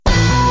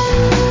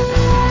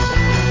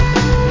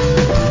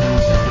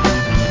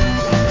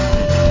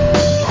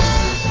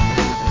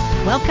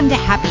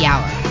Happy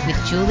Hour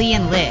with Julie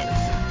and Liz.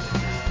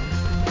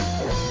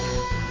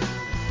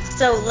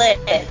 So,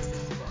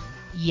 Liz.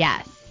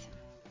 Yes.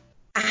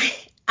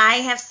 I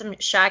have some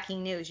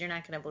shocking news. You're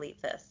not going to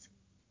believe this.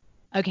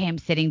 Okay, I'm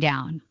sitting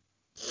down.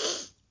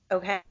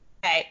 Okay.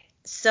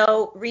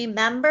 So,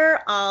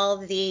 remember all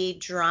the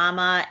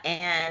drama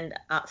and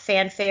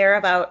fanfare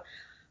about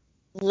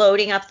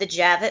loading up the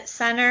Javits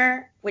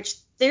Center, which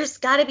there's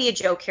got to be a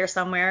joke here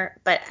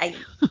somewhere, but I'm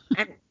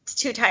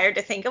too tired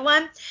to think of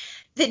one.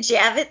 The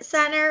Javits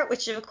Center,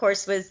 which of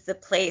course was the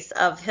place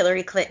of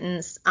Hillary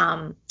Clinton's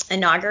her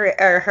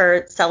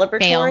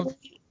celebratory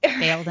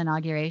failed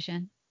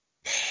inauguration.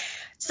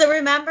 So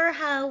remember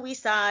how we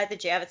saw the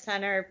Javits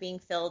Center being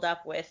filled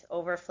up with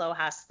overflow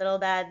hospital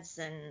beds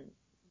and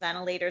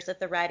ventilators at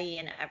the ready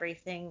and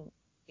everything,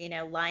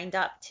 lined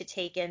up to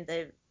take in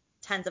the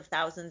tens of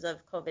thousands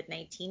of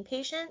COVID-19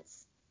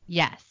 patients?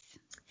 Yes.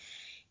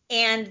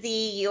 And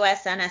the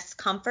USNS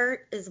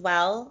Comfort as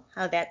well,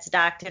 how that's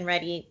docked and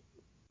ready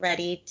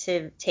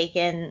to take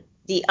in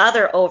the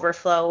other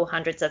overflow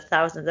hundreds of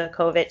thousands of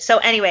COVID. So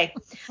anyway,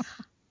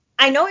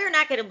 I know you're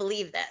not going to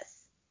believe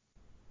this,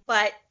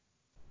 but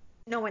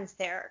no one's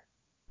there.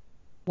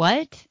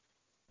 What?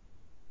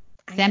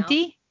 It's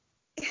empty?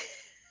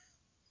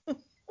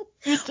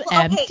 It's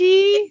empty?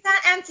 It's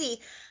not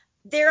empty.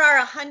 There are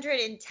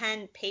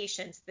 110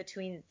 patients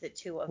between the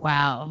two of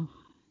them.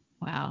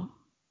 Wow.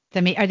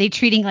 Are they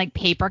treating like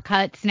paper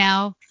cuts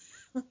now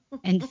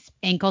and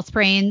ankle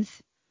sprains?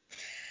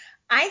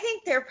 I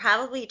think they're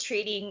probably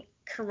treating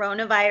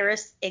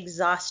coronavirus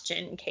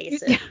exhaustion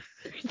cases.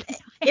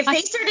 If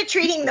they started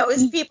treating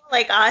those people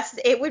like us,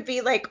 it would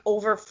be like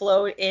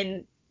overflowed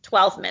in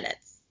 12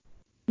 minutes.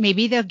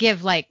 Maybe they'll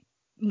give like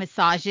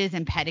massages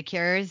and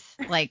pedicures,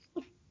 like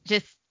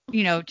just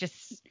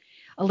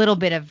a little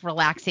bit of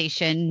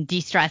relaxation,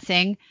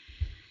 de-stressing.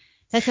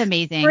 That's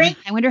amazing. I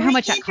wonder how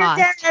much that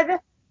costs.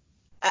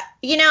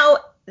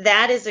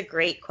 That is a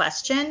great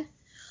question.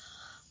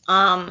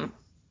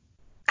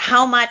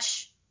 How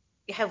much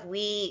have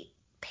we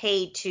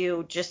paid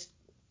to just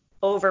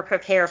over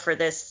prepare for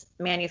this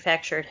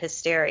manufactured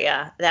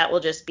hysteria? That will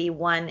just be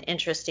one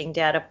interesting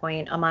data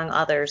point among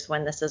others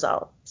when this is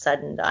all said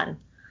and done.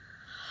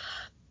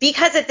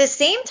 Because at the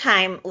same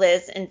time,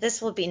 Liz, and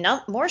this will be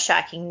more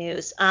shocking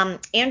news,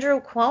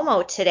 Andrew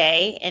Cuomo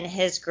today in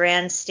his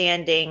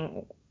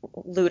grandstanding,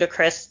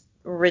 ludicrous,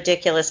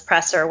 ridiculous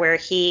presser where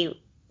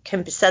he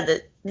said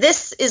that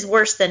this is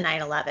worse than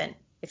 9/11,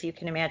 if you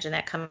can imagine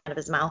that coming out of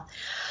his mouth.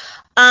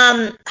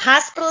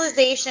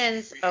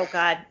 Hospitalizations, oh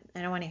God,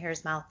 I don't want to hear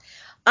his mouth.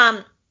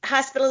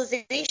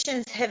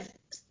 Hospitalizations have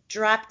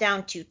dropped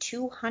down to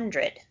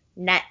 200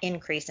 net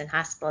increase in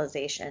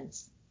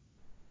hospitalizations.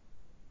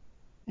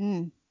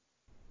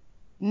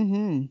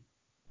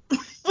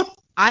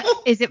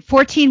 Is it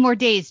 14 more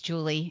days,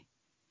 Julie?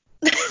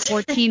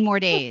 14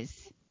 more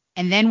days.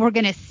 And then we're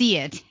going to see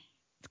it.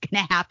 It's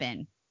going to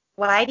happen.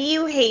 Why do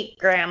you hate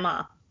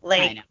grandma?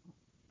 I know.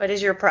 What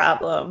is your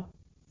problem?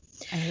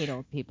 I hate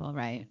old people,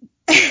 right?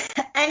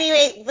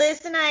 Anyway,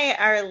 Liz and I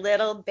are a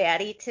little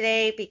batty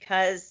today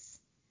because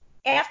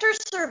after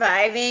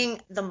surviving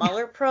the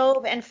Mueller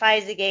probe and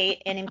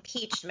FISA-gate and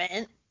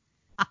impeachment,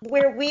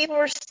 where we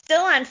were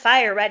still on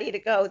fire, ready to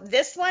go,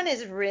 this one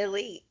is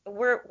really,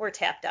 we're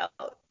tapped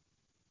out.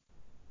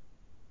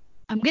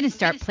 I'm going to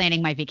start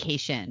planning my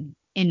vacation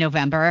in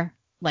November,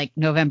 like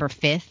November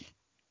 5th,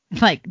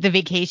 like the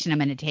vacation I'm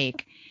going to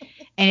take.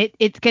 And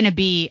it's going to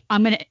be,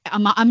 I'm going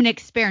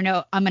to spare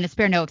no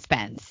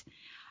expense.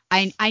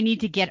 I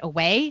need to get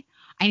away.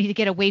 I need to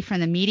get away from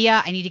the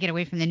media. I need to get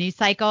away from the news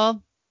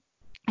cycle.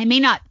 I may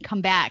not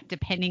come back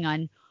depending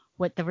on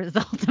what the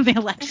results of the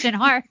election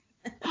are.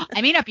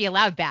 I may not be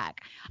allowed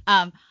back.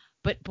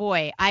 But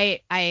boy,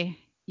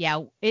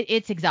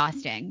 it's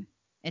exhausting.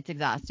 It's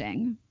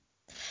exhausting.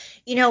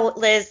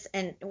 Liz,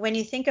 and when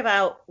you think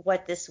about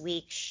what this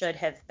week should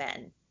have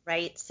been,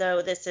 right?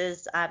 So this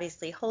is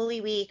obviously Holy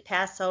Week,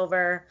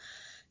 Passover.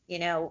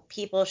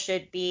 People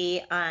should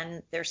be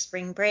on their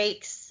spring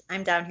breaks.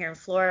 I'm down here in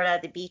Florida.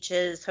 The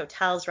beaches,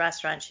 hotels,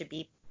 restaurants should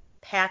be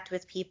packed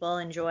with people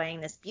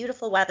enjoying this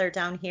beautiful weather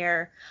down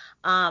here.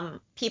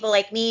 People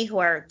like me who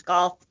are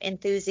golf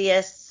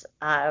enthusiasts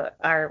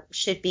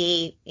should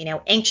be,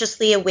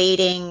 anxiously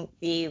awaiting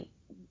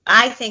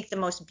I think the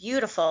most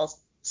beautiful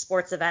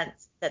sports event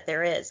that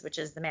there is, which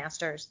is the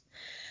Masters.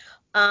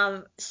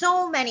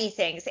 So many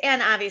things.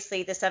 And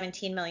obviously the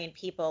 17 million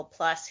people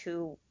plus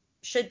who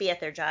should be at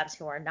their jobs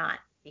who are not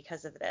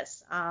because of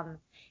this.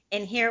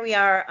 And here we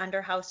are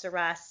under house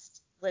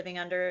arrest, living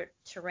under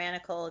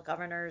tyrannical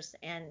governors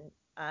and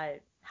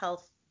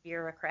health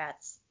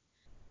bureaucrats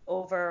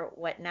over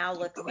what now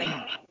looks like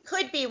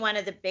could be one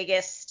of the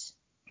biggest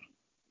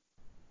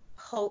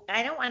could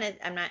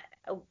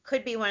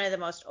be one of the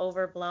most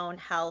overblown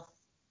health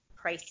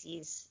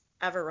crises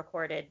ever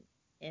recorded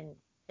in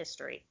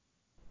history.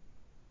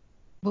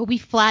 Well, we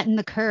flatten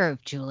the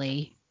curve,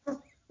 Julie.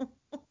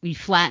 We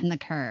flatten the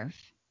curve.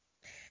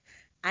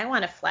 I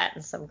want to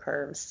flatten some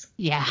curves.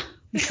 Yeah.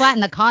 We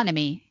flatten the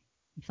economy.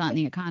 We flatten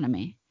the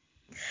economy.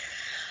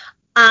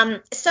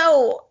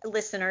 So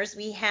listeners,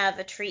 we have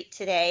a treat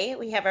today.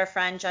 We have our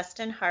friend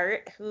Justin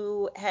Hart,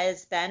 who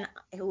is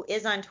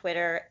on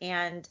Twitter.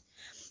 And,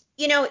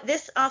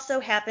 this also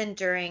happened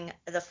during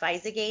the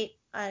FISAgate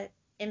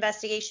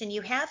investigation.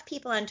 You have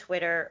people on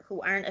Twitter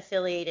who aren't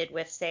affiliated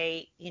with,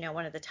 say,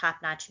 one of the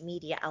top-notch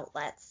media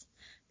outlets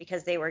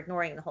because they were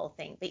ignoring the whole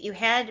thing. But you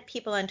had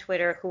people on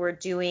Twitter who were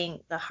doing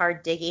the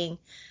hard digging,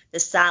 the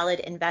solid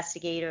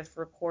investigative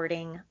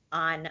reporting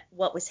on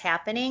what was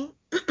happening.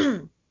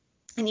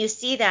 And you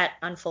see that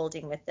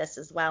unfolding with this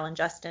as well. And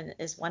Justin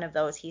is one of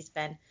those. He's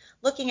been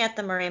looking at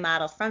the Murray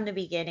model from the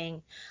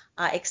beginning,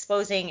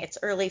 exposing its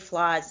early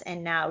flaws,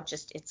 and now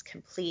just its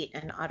complete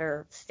and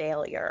utter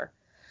failure.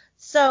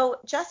 So,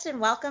 Justin,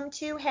 welcome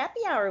to Happy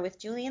Hour with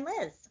Julie and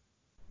Liz.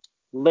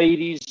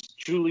 Ladies,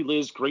 Julie,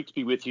 Liz, great to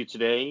be with you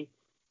today.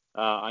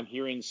 I'm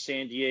here in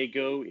San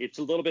Diego. It's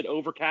a little bit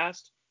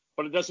overcast,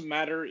 but it doesn't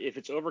matter if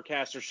it's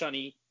overcast or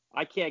sunny.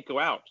 I can't go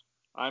out.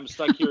 I'm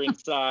stuck here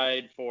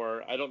inside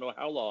for I don't know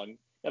how long,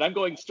 and I'm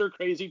going stir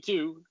crazy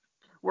too.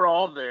 We're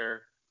all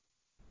there.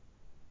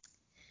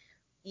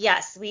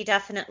 Yes, we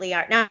definitely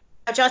are. Now,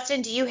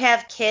 Justin, do you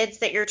have kids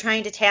that you're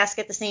trying to task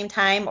at the same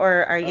time,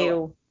 or are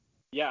you?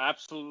 Yeah,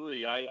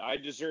 absolutely. I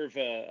deserve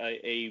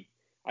I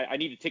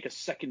need to take a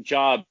second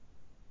job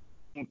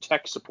in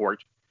tech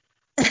support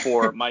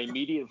for my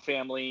immediate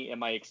family and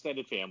my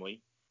extended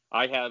family.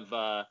 I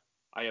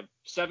have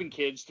 7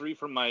 kids, 3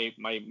 from my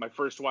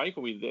first wife,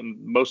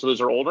 and most of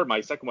those are older.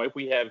 My second wife,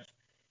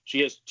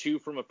 she has 2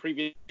 from a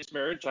previous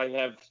marriage. I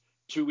have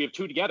 2. We have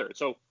 2 together.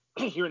 So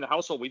here in the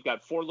household, we've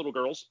got 4 little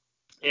girls,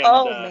 and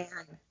Man.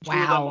 2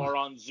 of them are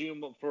on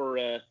Zoom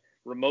for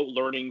remote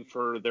learning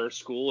for their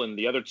school, and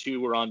the other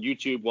 2 are on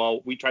YouTube while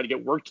we try to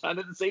get work done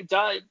at the same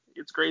time.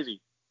 It's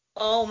crazy.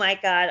 Oh my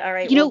God. All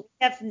right. We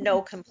have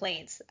no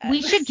complaints.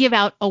 We should give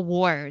out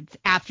awards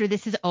after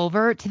this is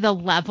over to the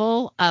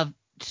level of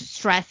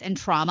stress and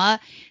trauma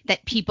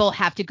that people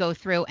have to go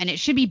through. And it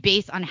should be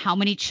based on how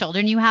many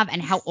children you have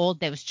and how old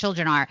those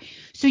children are.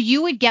 So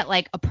you would get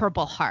like a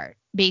Purple Heart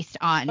based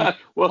on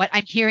what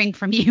I'm hearing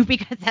from you,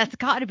 because that's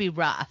got to be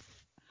rough.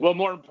 Well,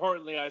 more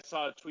importantly, I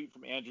saw a tweet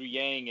from Andrew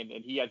Yang, and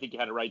I think he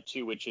had it right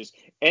too, which is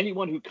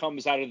anyone who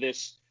comes out of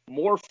this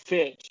more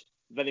fit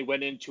than they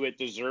went into it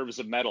deserves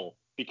a medal.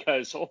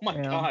 Because, oh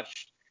my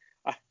gosh,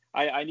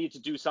 I need to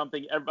do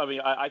something. I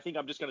mean, I think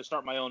I'm just going to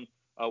start my own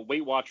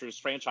Weight Watchers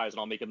franchise, and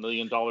I'll make $1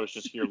 million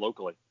just here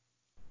locally.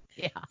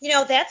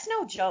 Yeah. That's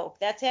no joke.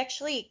 That's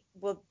actually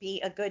will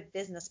be a good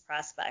business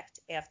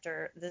prospect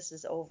after this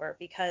is over,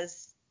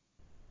 because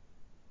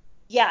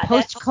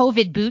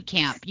post-COVID boot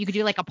camp. You could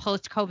do like a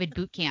post-COVID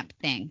boot camp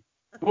thing.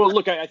 Well,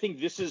 look, I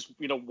think this is,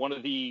 one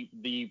of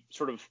the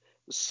sort of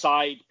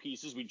side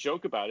pieces. We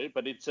joke about it,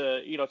 but it's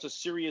a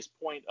serious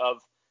point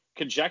of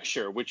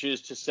conjecture, which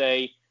is to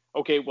say,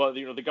 okay, well,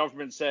 the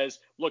government says,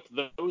 look,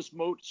 those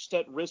most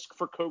at risk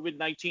for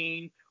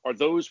COVID-19 are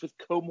those with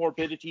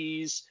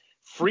comorbidities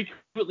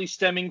frequently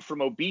stemming from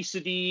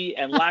obesity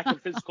and lack of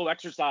physical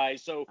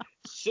exercise. So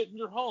sit in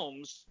your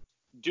homes,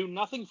 do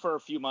nothing for a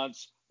few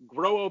months,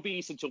 grow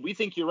obese until we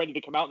think you're ready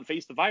to come out and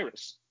face the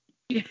virus.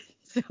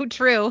 So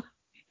true.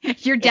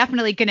 You're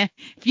definitely going to,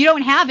 if you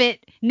don't have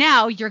it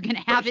now, you're going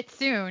to have it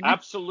soon.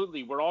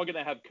 Absolutely. We're all going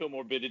to have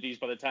comorbidities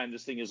by the time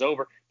this thing is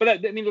over. But I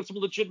mean, it's a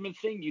legitimate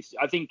thing.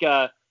 I think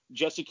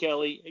Jesse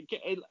Kelly,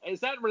 is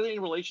that really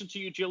in relation to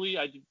you, Julie?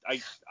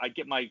 I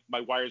get my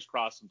wires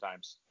crossed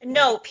sometimes.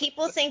 No,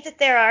 people think that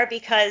there are,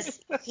 because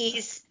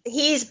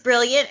he's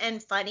brilliant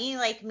and funny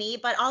like me,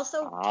 but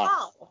also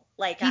tall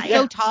like he's I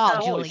so am.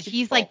 tall, Julie.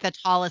 He's like the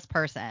tallest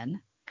person.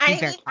 I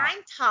mean, I'm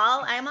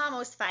tall. I'm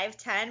almost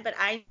 5'10", but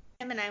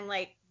I'm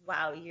like,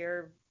 wow,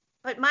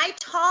 but my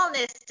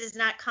tallness does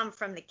not come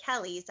from the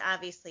Kellys,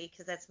 obviously,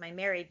 because that's my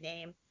married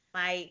name.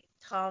 My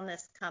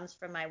tallness comes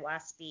from my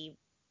waspy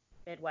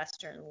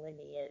Midwestern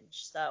lineage.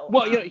 So,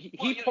 well,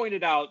 he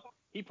pointed out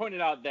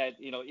that,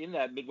 in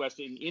that Midwest,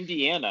 in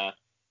Indiana,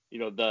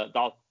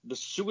 the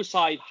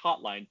suicide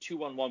hotline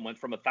 211 went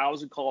from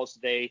 1,000 calls a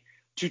day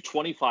to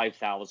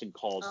 25,000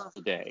 calls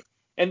a day.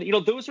 And,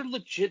 those are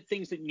legit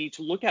things that you need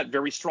to look at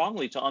very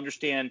strongly to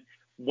understand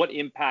what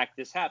impact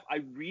this has.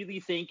 I really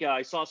think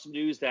I saw some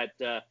news that,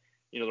 the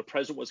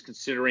president was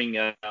considering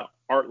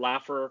Art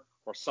Laffer,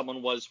 or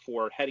someone was,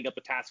 for heading up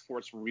the task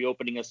force for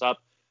reopening us up.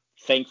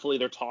 Thankfully,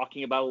 they're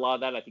talking about a lot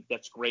of that. I think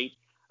that's great.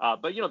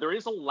 But, there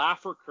is a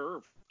Laffer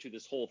curve to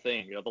this whole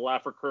thing. The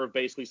Laffer curve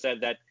basically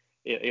said that,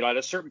 at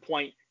a certain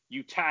point,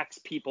 you tax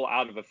people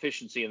out of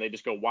efficiency and they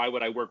just go, why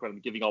would I work when I'm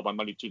giving all my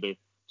money to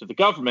the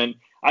government?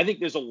 I think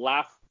there's a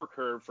Laffer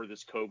curve for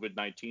this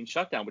COVID-19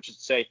 shutdown, which is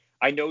to say,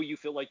 I know you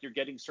feel like you're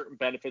getting certain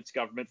benefits,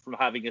 government, from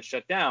having a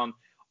shutdown,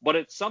 but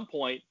at some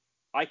point,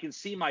 I can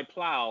see my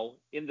plow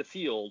in the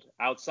field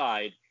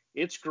outside.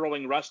 It's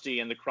growing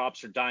rusty and the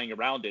crops are dying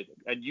around it,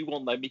 and you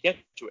won't let me get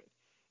to it.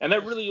 And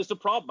that really is the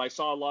problem. I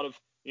saw a lot of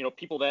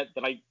people that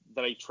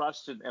I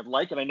trust and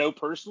like, and I know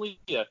personally,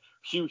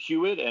 Hugh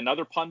Hewitt and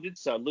other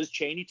pundits, Liz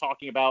Cheney,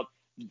 talking about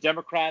the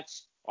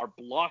Democrats are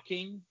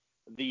blocking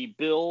the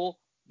bill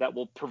that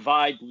will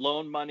provide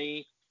loan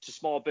money to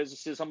small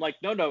businesses. I'm like,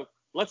 no,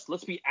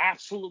 let's be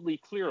absolutely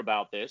clear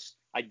about this.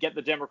 I get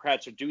the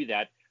Democrats are doing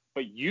that,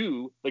 but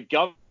you, the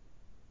government,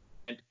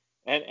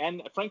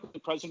 and frankly,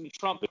 President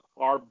Trump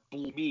are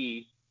blocking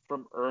me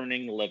from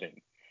earning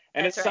living.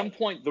 And That's at some right.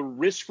 point, the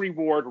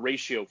risk-reward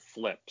ratio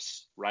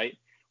flips, right?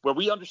 Where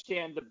we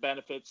understand the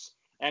benefits,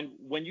 and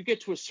when you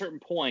get to a certain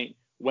point,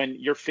 when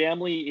your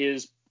family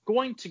is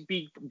going to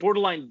be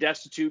borderline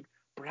destitute,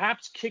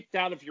 perhaps kicked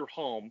out of your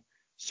home,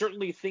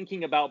 certainly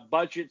thinking about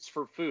budgets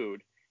for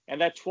food,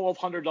 and that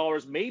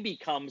 $1,200 maybe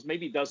comes,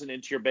 maybe doesn't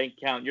into your bank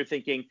account, you're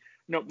thinking,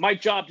 no, my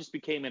job just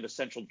became an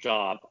essential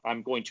job.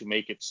 I'm going to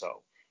make it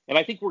so. And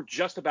I think we're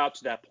just about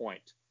to that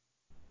point.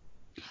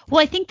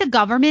 Well, I think the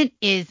government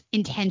is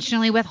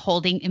intentionally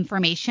withholding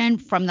information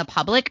from the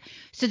public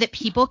so that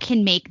people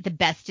can make the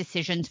best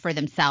decisions for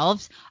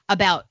themselves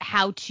about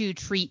how to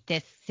treat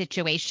this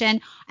situation.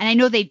 And I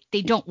know they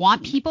don't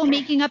want people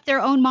making up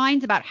their own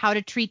minds about how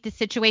to treat the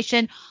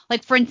situation.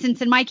 Like, for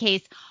instance, in my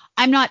case,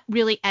 I'm not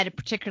really at a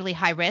particularly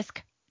high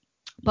risk,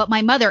 but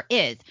my mother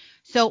is.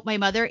 So my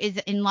mother is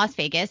in Las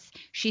Vegas.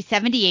 She's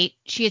 78.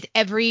 She has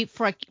every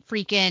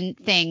freaking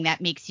thing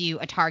that makes you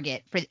a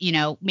target for,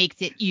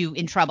 makes it you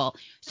in trouble.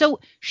 So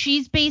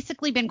she's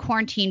basically been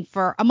quarantined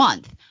for a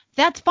month.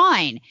 That's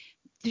fine,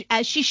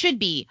 as she should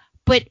be.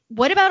 But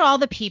what about all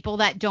the people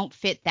that don't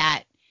fit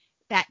that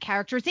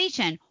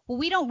characterization? Well,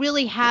 we don't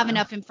really have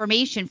enough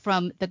information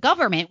from the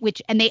government,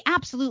 and they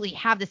absolutely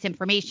have this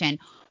information,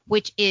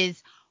 which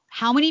is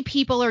how many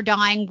people are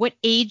dying, what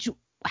age,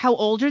 how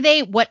old are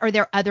they? What are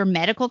their other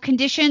medical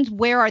conditions?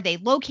 Where are they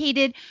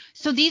located?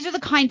 So this is the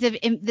kind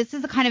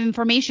of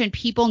information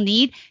people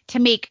need to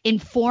make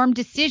informed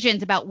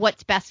decisions about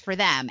what's best for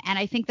them. And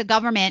I think the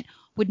government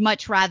would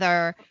much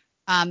rather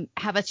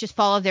have us just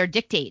follow their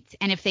dictates.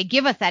 And if they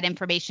give us that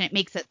information, it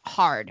makes it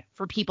hard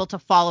for people to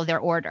follow their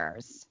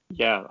orders.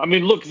 Yeah, I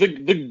mean, look,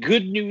 the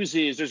good news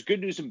is there's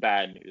good news and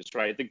bad news,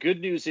 right? The good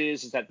news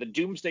is that the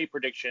doomsday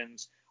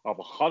predictions of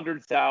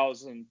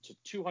 100,000 to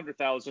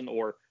 200,000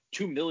 or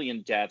 2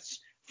 million deaths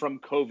from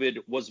COVID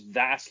was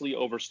vastly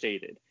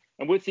overstated.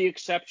 And with the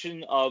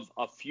exception of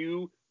a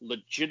few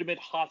legitimate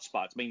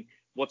hotspots, I mean,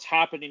 what's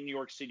happened in New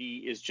York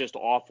City is just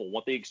awful.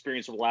 What they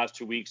experienced over the last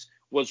 2 weeks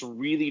was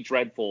really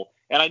dreadful.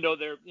 And I know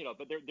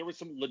but there were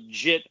some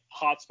legit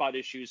hotspot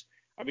issues.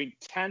 I mean,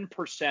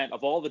 10%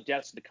 of all the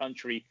deaths in the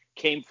country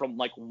came from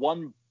like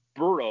one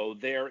borough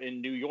there in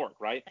New York,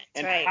 right? That's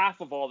and right.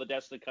 Half of all the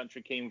deaths in the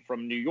country came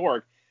from New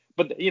York.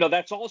 But,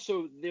 that's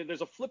also,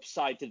 there's a flip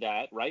side to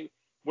that, right?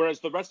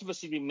 Whereas the rest of us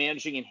seem to be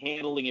managing and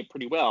handling it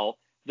pretty well,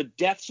 the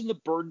deaths and the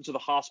burdens of the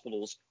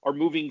hospitals are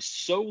moving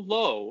so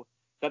low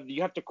that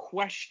you have to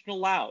question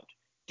aloud,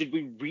 did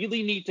we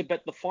really need to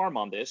bet the farm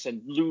on this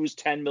and lose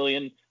 10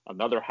 million,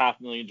 another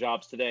 500,000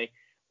 jobs today,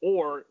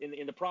 or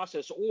in the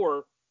process,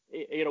 or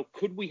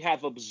could we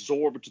have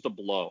absorbed the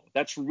blow?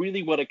 That's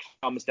really what it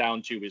comes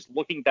down to, is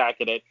looking back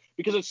at it,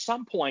 because at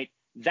some point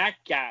that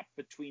gap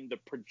between the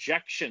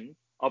projection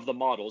of the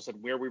models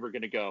and where we were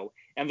going to go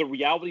and the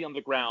reality on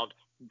the ground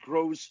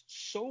grows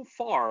so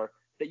far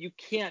that you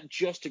can't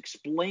just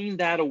explain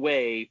that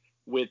away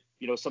with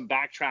some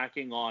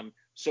backtracking on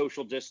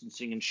social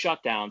distancing and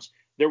shutdowns.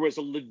 There was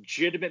a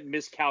legitimate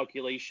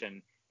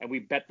miscalculation, and we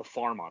bet the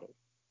farm on it.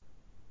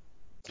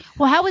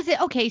 Well, how is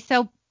it? Okay,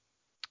 so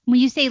when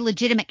you say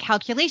legitimate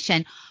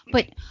calculation,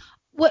 but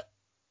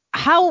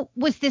how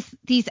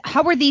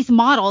were these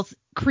models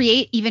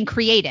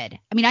created?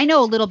 I mean, I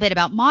know a little bit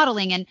about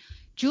modeling, and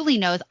Julie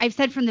knows. I've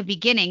said from the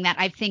beginning that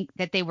I think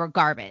that they were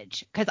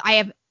garbage because I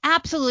have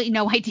absolutely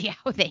no idea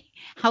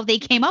how they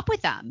came up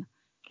with them.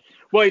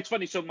 Well, it's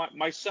funny. So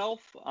myself,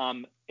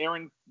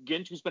 Aaron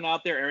Gint, who's been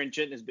out there, Aaron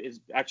Gint is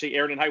actually,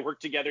 Aaron and I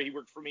worked together. He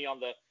worked for me on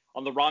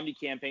the Romney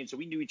campaign, so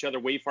we knew each other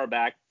way far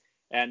back.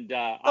 And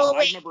I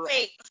remember.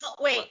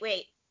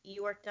 Wait.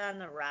 You worked on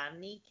the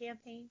Romney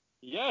campaign?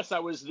 Yes, I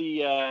was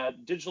the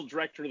digital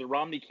director of the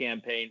Romney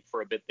campaign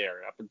for a bit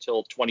there, up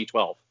until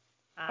 2012.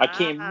 I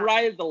came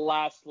right at the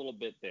last little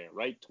bit there,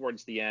 right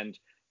towards the end,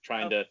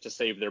 trying to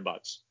save their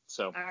butts.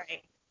 So. All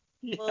right.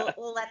 Yeah.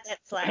 We'll let that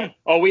slide.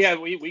 Oh, we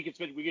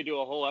could do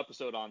a whole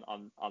episode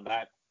on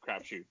that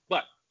crapshoot,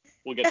 but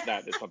we'll get to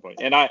that at some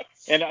point. Anyway,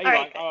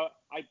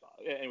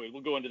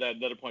 we'll go into that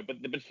another point.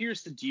 But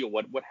here's the deal.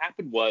 What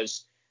happened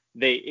was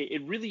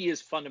it really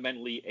is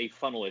fundamentally a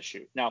funnel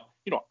issue. Now,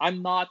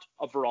 I'm not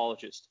a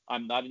virologist.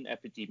 I'm not an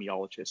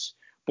epidemiologist.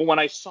 But when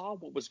I saw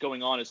what was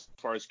going on as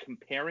far as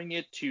comparing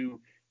it to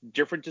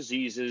different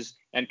diseases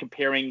and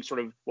comparing sort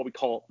of what we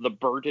call the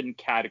burden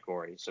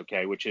categories,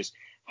 okay, which is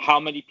how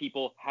many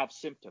people have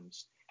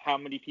symptoms, how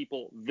many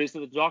people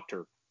visit the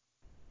doctor,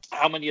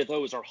 how many of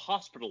those are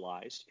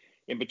hospitalized,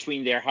 in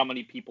between there, how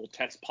many people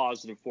test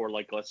positive for,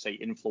 like, let's say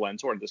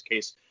influenza, or in this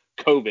case,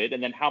 COVID,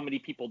 and then how many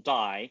people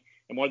die,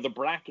 and what are the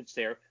brackets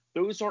there.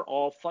 Those are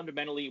all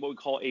fundamentally what we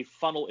call a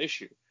funnel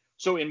issue.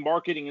 So in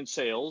marketing and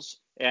sales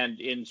and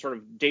in sort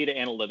of data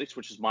analytics,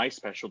 which is my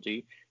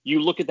specialty, you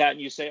look at that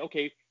and you say,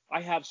 okay, I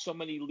have so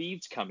many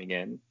leads coming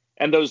in,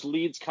 and those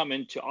leads come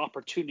into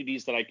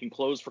opportunities that I can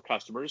close for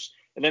customers,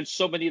 and then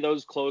so many of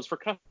those close for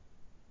customers.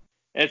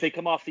 And if they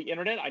come off the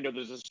internet, I know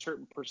there's a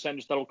certain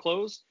percentage that'll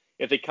close.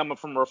 If they come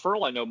from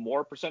referral, I know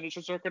more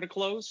percentages are going to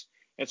close.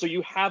 And so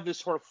you have this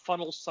sort of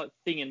funnel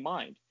thing in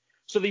mind.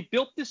 So they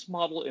built this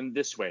model in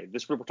this way.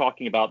 This we're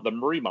talking about the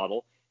Murray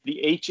model, the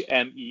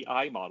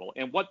HMEI model.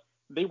 And what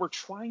they were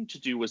trying to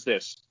do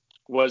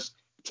was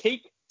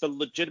take the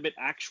legitimate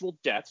actual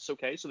deaths,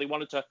 okay? So they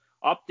wanted to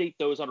update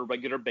those on a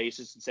regular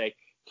basis and say,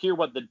 here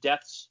what the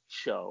deaths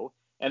show,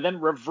 and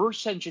then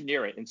reverse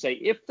engineer it and say,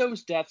 if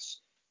those deaths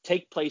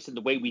take place in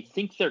the way we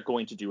think they're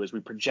going to do as we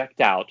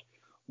project out,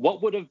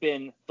 what would have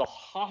been the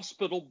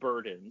hospital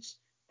burdens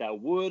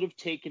that would have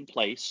taken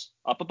place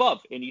up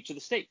above in each of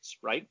the states,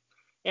 right?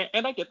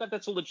 And I get that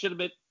that's a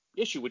legitimate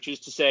issue, which is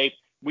to say,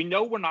 we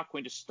know we're not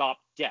going to stop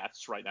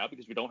deaths right now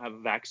because we don't have a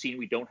vaccine.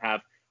 We don't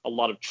have a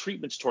lot of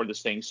treatments toward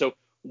this thing. So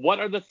what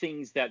are the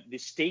things that the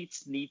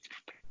states need to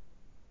prepare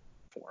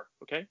for,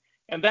 okay?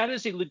 And that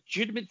is a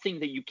legitimate thing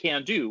that you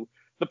can do.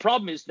 The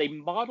problem is they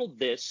modeled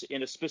this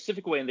in a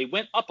specific way and they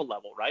went up a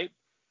level, right?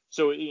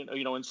 So,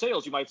 in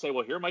sales, you might say,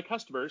 well, here are my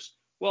customers.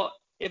 Well,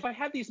 if I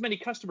had these many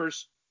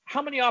customers,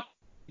 how many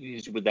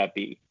opportunities would that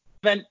be?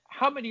 Then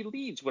how many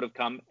leads would have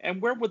come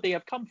and where would they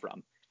have come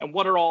from? And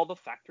what are all the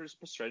factors,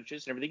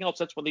 percentages, and everything else?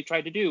 That's what they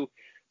tried to do.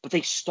 But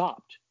they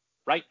stopped,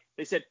 right?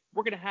 They said,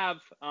 we're going to have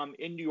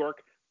in New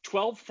York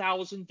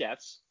 12,000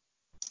 deaths.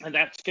 And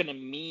that's going to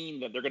mean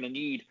that they're going to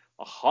need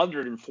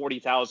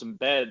 140,000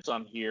 beds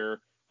on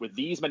here with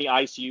these many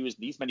ICUs,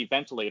 these many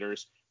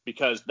ventilators,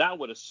 because that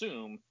would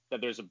assume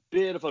that there's a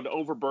bit of an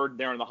overburden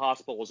there in the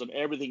hospitals and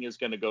everything is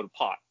going to go to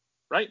pot,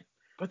 right?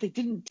 But they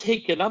didn't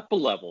take it up a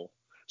level.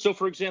 So,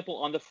 for example,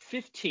 on the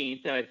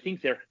 15th, and I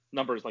think their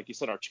numbers, like you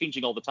said, are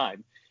changing all the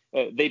time,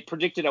 they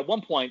predicted at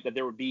one point that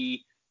there would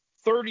be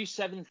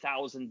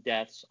 37,000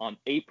 deaths on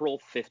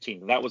April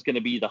 15th. That was going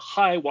to be the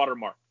high water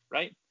mark,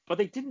 right? But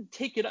they didn't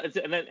take it up.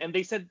 And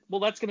they said, well,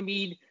 that's going to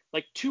mean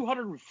like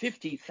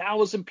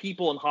 250,000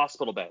 people in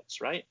hospital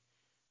beds, right?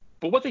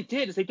 But what they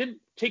did is they didn't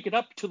take it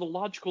up to the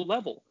logical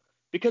level.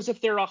 Because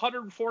if there are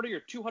 140 or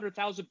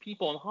 200,000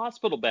 people in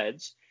hospital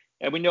beds,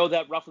 and we know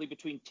that roughly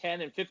between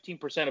 10 and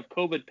 15% of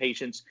COVID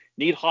patients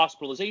need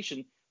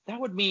hospitalization, that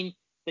would mean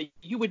that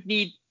you would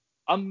need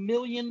 1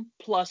 million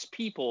plus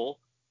people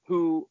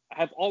who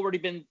have already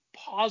been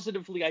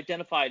positively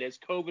identified as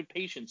COVID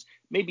patients,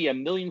 maybe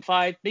 1.5 million,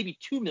 maybe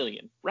 2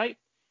 million, right?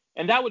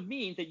 And that would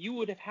mean that you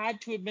would have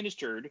had to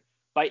administered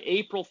by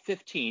April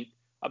 15th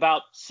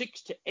about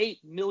 6 to 8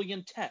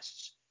 million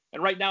tests.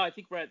 And right now, I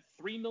think we're at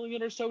 3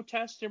 million or so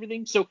tests and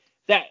everything. So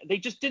that they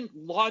just didn't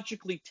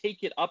logically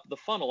take it up the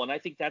funnel. And I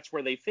think that's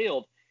where they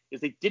failed,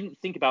 is they didn't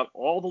think about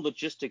all the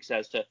logistics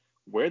as to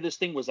where this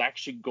thing was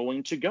actually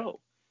going to go.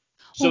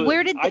 Well, So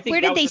where did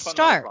they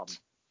start?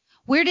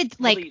 Where did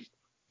I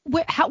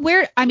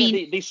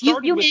mean, they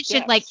started you with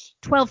mentioned deaths. like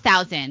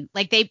 12,000,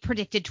 like they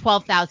predicted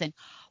 12,000.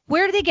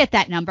 Where do they get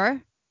that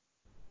number?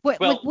 What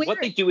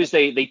they do is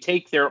they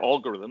take their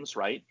algorithms,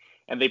 right,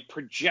 and they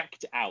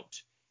project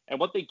out. And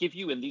what they give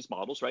you in these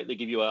models, right, they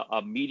give you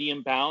a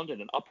medium bound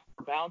and an upper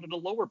bound and a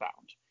lower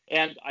bound.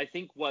 And I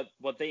think what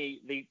they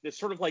it's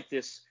sort of like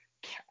this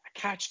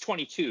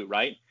catch-22,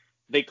 right?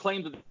 They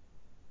claim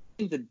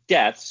that the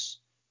deaths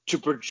to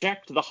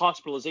project the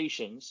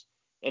hospitalizations,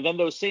 and then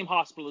those same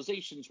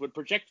hospitalizations would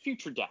project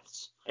future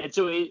deaths. And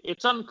so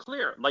it's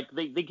unclear. Like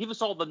they give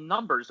us all the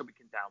numbers that we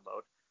can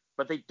download,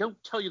 but they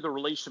don't tell you the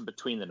relation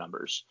between the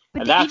numbers.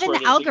 But and that's even where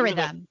the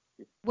algorithm.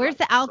 Where's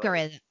the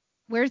algorithm?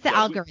 Where's the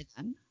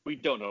algorithm? We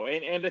don't know.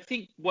 And I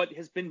think what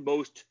has been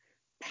most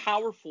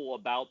powerful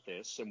about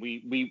this, and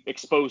we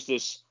exposed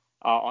this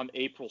on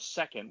April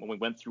 2nd when we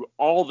went through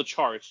all the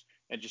charts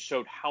and just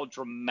showed how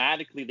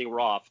dramatically they were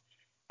off.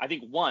 I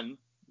think, one,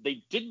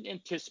 they didn't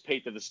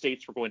anticipate that the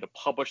states were going to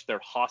publish their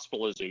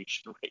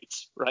hospitalization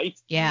rates, right?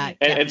 Yeah.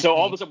 And so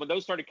all of a sudden, when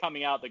those started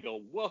coming out, they go,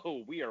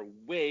 whoa, we are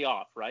way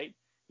off, right?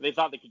 They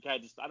thought they could kind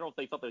of just, I don't know if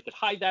they thought they could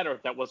hide that or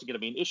if that wasn't going to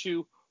be an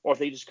issue or if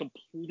they just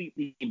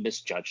completely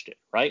misjudged it,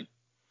 right?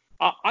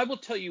 I will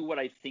tell you what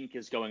I think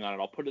is going on,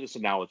 and I'll put this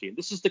analogy, and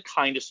this is the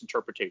kindest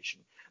interpretation,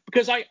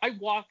 because I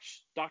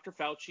watch Dr.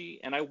 Fauci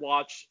and I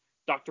watch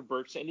Dr.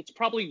 Birx, and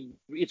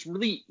it's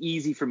really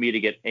easy for me to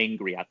get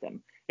angry at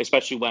them,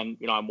 especially when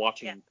I'm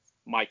watching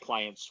my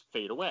clients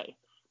fade away.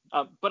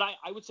 But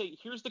I would say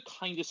here's the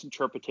kindest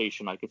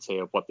interpretation I could say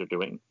of what they're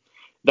doing,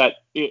 that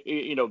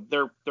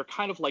they're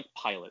kind of like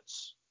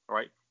pilots, all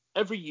right?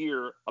 Every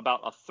year,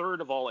 about a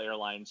third of all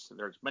airlines,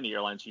 there's many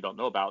airlines you don't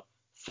know about,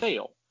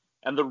 fail.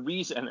 And the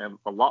reason, and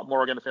a lot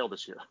more are going to fail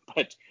this year,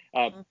 but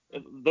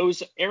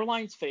those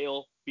airlines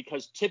fail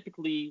because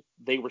typically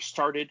they were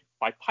started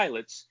by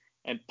pilots,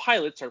 and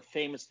pilots are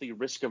famously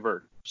risk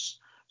averse.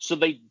 So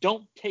they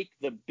don't take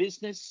the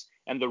business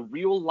and the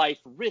real life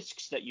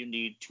risks that you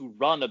need to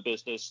run a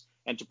business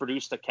and to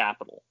produce the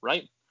capital,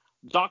 right?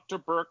 Dr.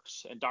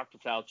 Birx and Dr.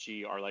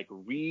 Fauci are like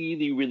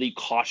really, really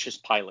cautious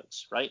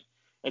pilots, right?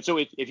 And so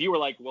if you were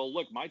like, well,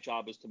 look, my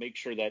job is to make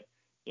sure that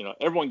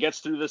everyone gets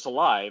through this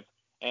alive,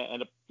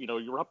 and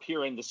you're up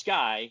here in the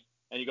sky,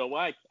 And you go,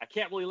 well, I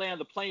can't really land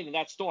the plane in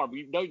that storm.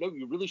 No,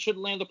 you really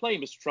shouldn't land the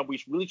plane, Mr. Trump.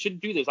 We really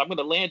shouldn't do this. I'm going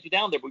to land you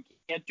down there, but we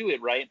can't do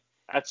it, right?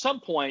 At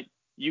some point,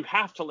 you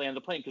have to land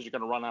the plane because you're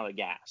going to run out of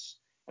gas.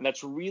 And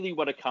that's really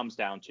what it comes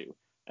down to.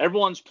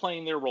 Everyone's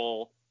playing their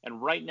role.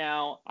 And right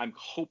now, I'm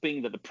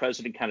hoping that the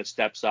president kind of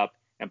steps up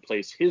and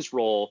plays his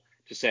role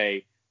to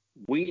say,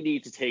 we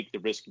need to take the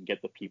risk and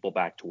get the people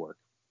back to work.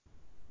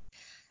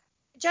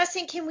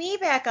 Justin, can we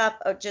back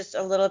up just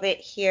a little bit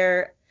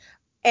here?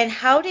 And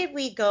how did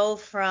we go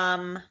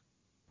from,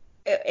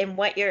 and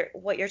what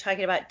you're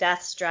talking about,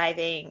 deaths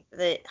driving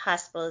the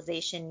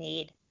hospitalization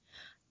need?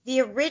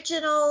 The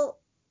original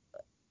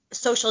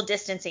social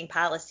distancing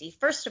policy,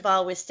 first of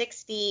all, was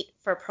 6 feet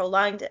for a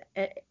prolonged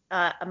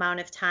amount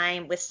of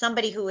time with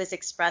somebody who was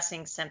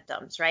expressing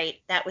symptoms, right?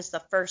 That was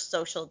the first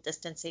social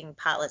distancing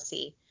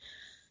policy.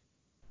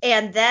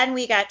 And then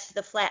we got to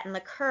the flatten the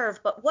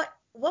curve. But what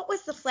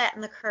was the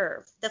flatten the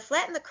curve? The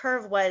flatten the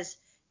curve was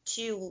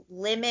to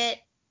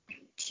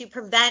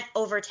prevent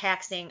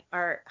overtaxing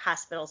our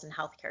hospitals and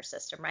healthcare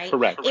system, right?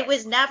 Correct. It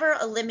was never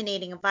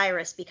eliminating a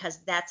virus because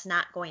that's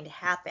not going to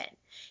happen.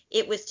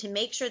 It was to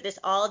make sure this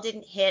all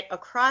didn't hit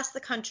across the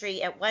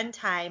country at one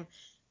time,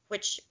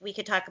 which we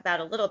could talk about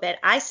a little bit.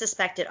 I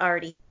suspect it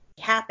already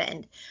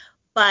happened,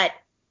 but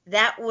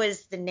that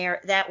was the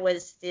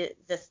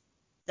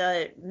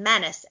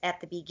menace at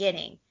the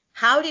beginning.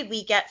 How did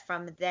we get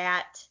from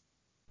that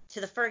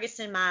to the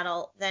Ferguson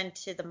model, then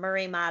to the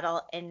Murray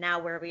model, and now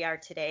where we are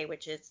today,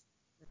 which is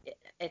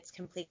it's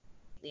completely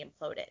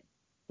imploded?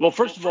 Well,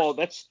 first of all,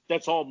 that's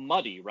all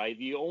muddy, right?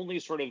 The only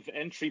sort of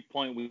entry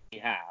point we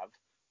have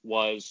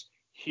was,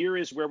 here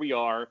is where we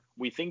are.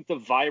 We think the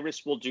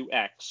virus will do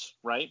X,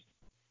 right?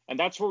 And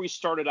that's where we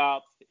started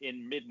out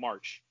in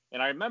mid-March.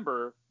 And I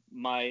remember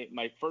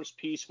my first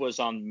piece was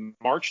on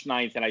March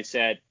 9th, and I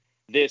said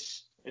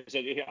this.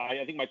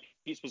 I think my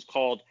piece was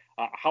called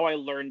 "How I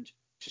Learned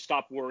to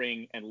Stop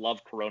Worrying and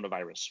Love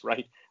Coronavirus,"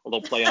 right? A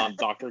little play on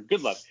Dr.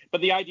 Goodlove.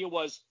 But the idea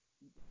was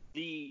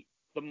the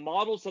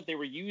models that they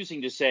were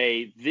using to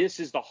say this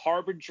is the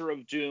harbinger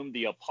of doom,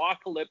 the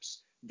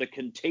apocalypse, the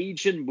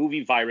contagion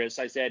movie virus.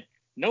 I said,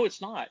 no,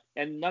 it's not.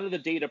 And none of the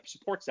data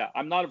supports that.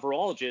 I'm not a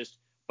virologist,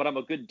 but I'm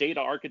a good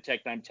data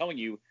architect. And I'm telling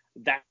you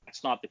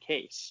that's not the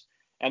case.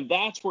 And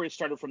that's where it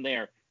started from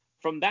there.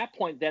 From that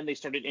point, then they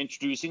started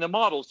introducing the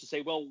models to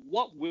say, well,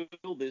 what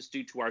will this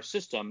do to our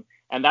system?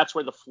 And that's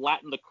where the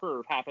flatten the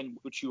curve happened,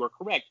 which you are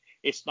correct.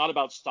 It's not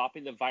about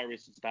stopping the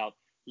virus. It's about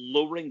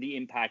lowering the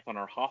impact on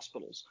our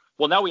hospitals.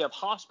 Well, now we have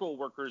hospital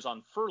workers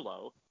on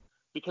furlough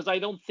because I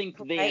don't think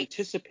they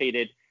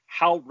anticipated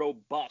how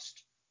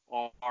robust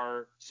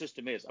our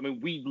system is. I mean,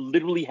 we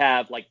literally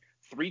have like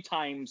 3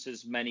 times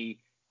as many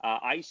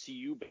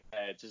ICU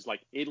beds as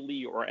like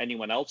Italy or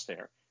anyone else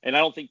there. And I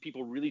don't think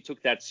people really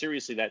took that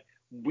seriously, that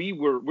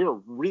we're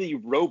a really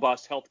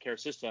robust healthcare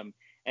system.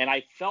 And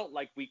I felt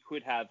like we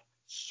could have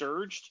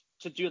surged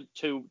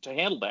to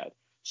handle that.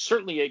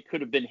 Certainly it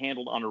could have been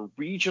handled on a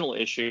regional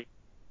issue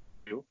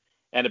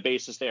and a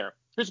basis there.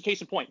 Here's a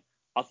case in point.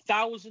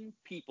 1,000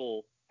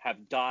 people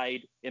have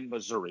died in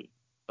Missouri,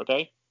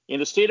 okay? In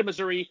the state of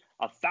Missouri,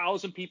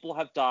 1,000 people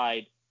have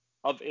died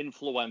of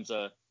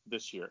influenza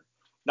this year.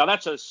 Now,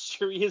 that's a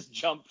serious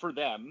jump for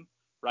them,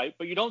 right?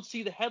 But you don't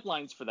see the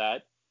headlines for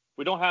that.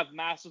 We don't have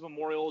massive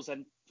memorials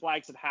and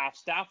flags at half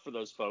staff for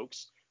those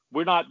folks.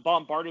 We're not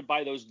bombarded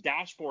by those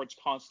dashboards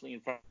constantly in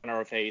front of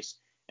our face.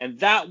 And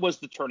that was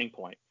the turning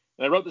point.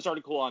 And I wrote this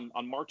article on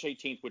March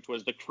 18th, which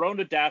was the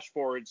Corona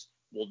dashboards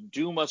will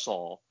doom us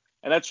all.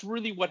 And that's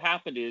really what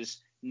happened is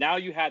now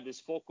you had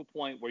this focal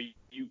point where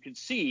you could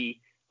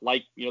see,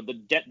 like,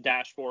 the debt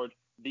dashboard,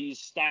 these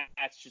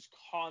stats just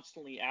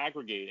constantly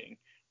aggregating.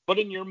 But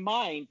in your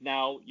mind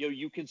now,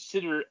 you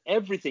consider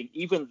everything,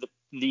 even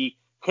the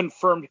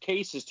confirmed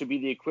cases, to be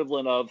the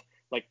equivalent of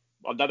like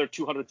another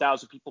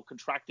 200,000 people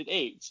contracted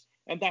AIDS.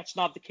 And that's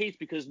not the case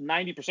because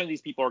 90% of these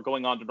people are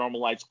going on to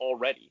normal lives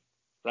already,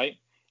 right?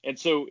 And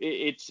so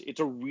it's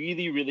a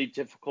really, really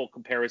difficult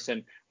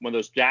comparison when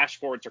those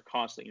dashboards are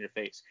constantly in your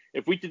face.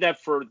 If we did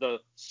that for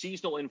the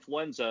seasonal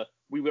influenza,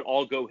 we would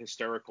all go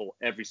hysterical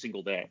every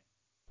single day.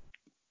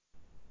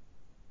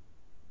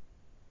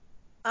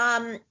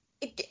 And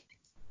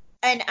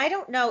I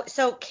don't know.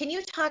 So can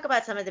you talk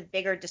about some of the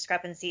bigger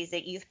discrepancies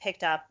that you've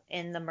picked up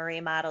in the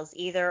Murray models,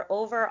 either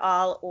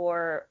overall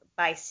or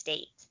by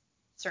state,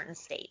 certain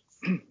states?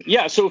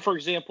 Yeah. So, for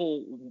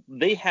example,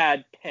 they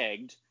had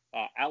pegged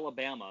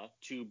Alabama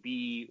to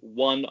be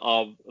one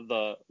of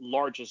the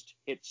largest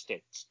hit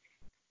states,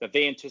 that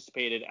they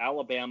anticipated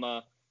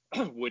Alabama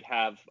would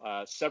have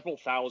several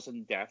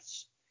thousand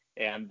deaths,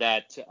 and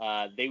that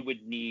they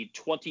would need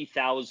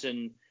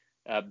 20,000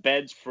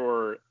 beds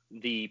for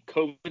the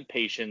COVID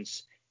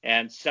patients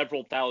and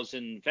several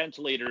thousand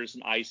ventilators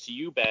and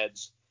ICU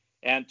beds.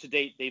 And to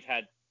date, they've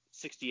had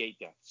 68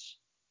 deaths.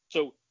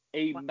 So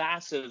a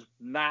massive,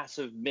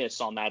 massive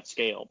miss on that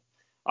scale.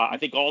 I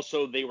think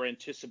also they were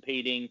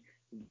anticipating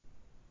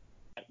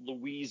that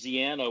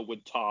Louisiana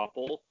would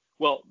topple.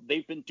 Well,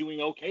 they've been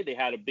doing okay. They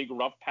had a big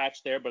rough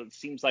patch there, but it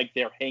seems like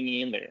they're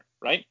hanging in there,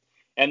 right?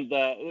 And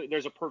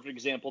there's a perfect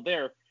example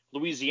there.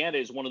 Louisiana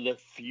is one of the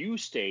few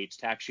states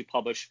to actually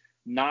publish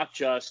not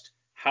just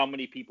how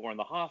many people are in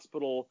the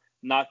hospital,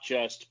 not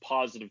just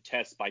positive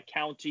tests by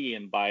county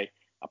and by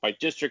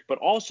district, but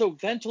also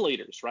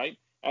ventilators, right?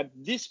 At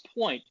this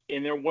point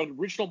in their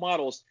original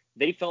models,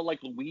 they felt like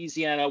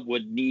Louisiana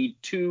would need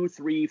 2,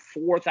 3,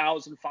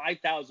 4,000,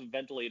 5,000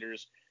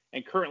 ventilators,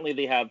 and currently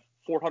they have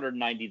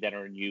 490 that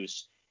are in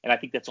use, and I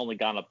think that's only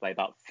gone up by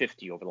about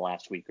 50 over the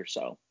last week or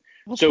so.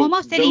 Well, So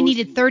Cuomo said he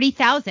needed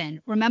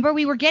 30,000. Remember,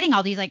 we were getting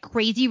all these like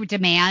crazy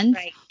demands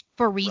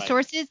for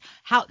resources.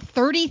 How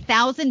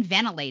 30,000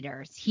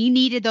 ventilators? He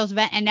needed those,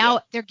 and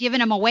now they're giving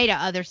them away to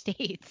other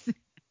states.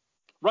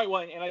 Right.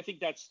 Well, and I think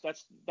that's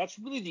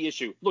really the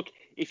issue. Look,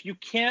 if you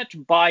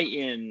can't buy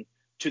in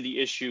to the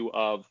issue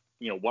of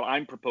what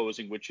I'm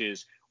proposing, which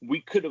is we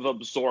could have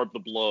absorbed the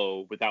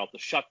blow without the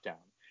shutdown,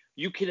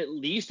 you can at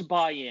least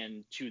buy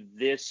in to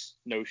this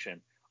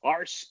notion: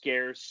 our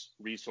scarce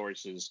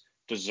resources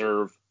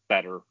deserve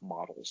better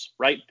models,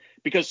 right?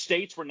 Because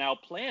states were now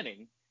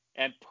planning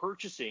and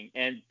purchasing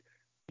and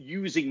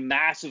using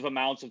massive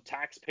amounts of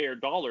taxpayer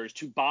dollars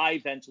to buy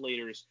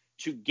ventilators,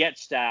 to get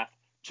staff,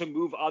 to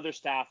move other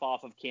staff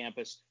off of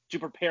campus, to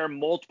prepare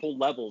multiple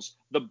levels,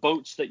 the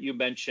boats that you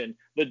mentioned,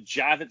 the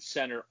Javits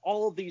Center,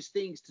 all of these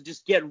things to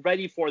just get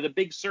ready for the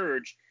big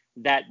surge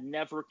that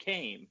never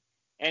came.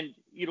 And,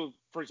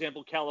 for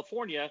example,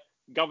 California,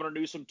 Governor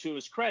Newsom, to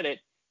his credit,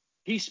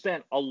 he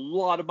spent a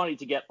lot of money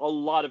to get a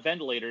lot of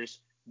ventilators.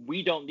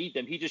 We don't need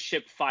them. He just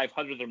shipped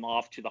 500 of them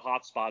off to the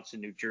hotspots in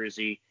New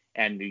Jersey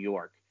and New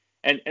York.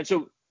 And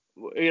so,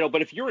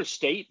 but if you're a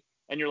state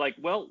and you're like,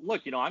 well,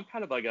 look, I'm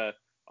kind of like a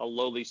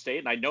lowly state,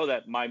 and I know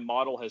that my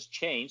model has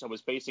changed. I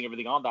was basing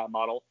everything on that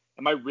model.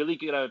 Am I really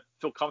going to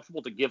feel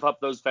comfortable to give up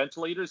those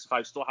ventilators if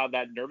I still have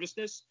that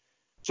nervousness?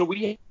 So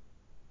we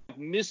have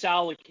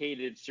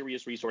misallocated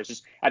serious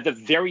resources. At the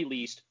very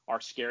least, our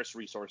scarce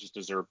resources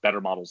deserve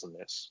better models than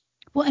this.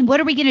 Well, and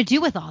what are we going to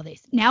do with all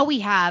this? Now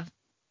we have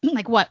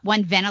like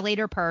one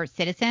ventilator per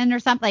citizen or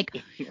something.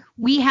 Like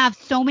we have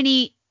so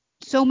many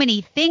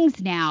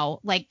things now,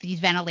 like these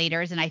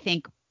ventilators, and I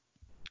think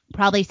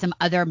probably some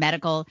other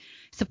medical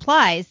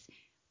supplies.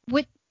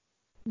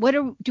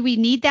 Do we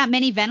need that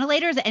many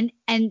ventilators? And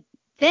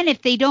then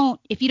if you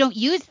don't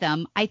use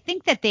them, I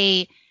think that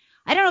I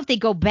don't know if they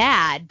go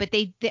bad, but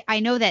I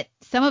know that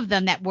some of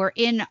them that were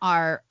in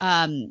our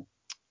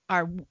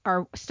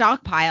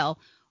stockpile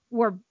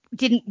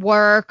didn't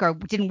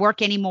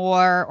work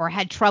anymore or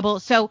had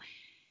trouble. So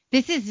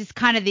this is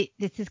kind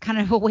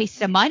of a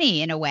waste of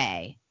money in a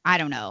way. I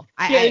don't know.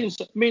 I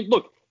mean,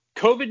 look,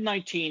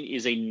 COVID-19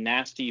 is a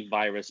nasty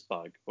virus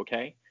bug.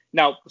 Okay.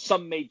 Now,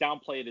 some may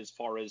downplay it as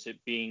far as it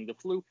being the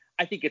flu.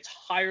 I think it's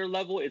higher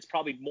level. It's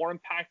probably more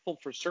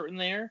impactful for certain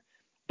there.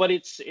 But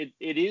it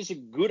is a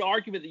good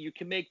argument that you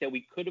can make that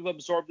we could have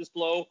absorbed this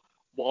blow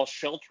while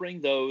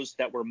sheltering those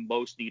that were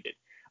most needed.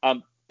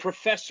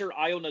 Professor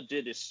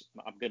Ioannidis,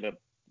 I'm going to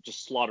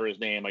just slaughter his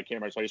name. I can't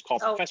remember. So he's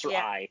called Professor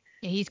I.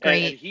 Yeah, he's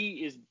great. And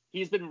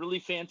he's been really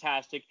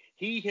fantastic.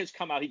 He has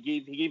come out. He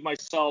gave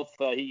myself.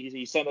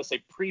 He sent us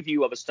a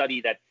preview of a study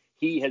that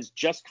he has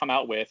just come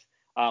out with,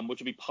 which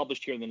will be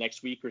published here in the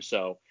next week or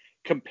so,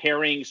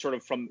 comparing sort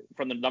of from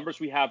the numbers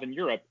we have in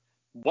Europe,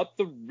 what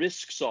the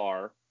risks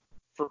are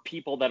for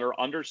people that are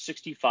under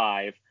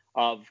 65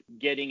 of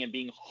getting and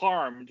being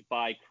harmed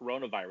by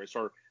coronavirus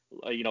or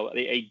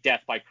a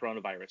death by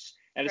coronavirus.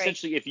 And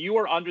essentially, if you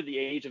are under the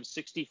age of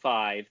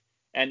 65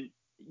 and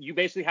you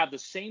basically have the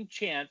same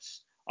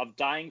chance of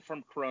dying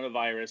from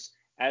coronavirus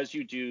as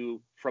you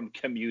do from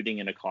commuting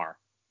in a car.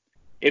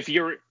 If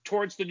you're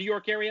towards the New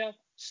York area,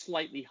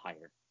 slightly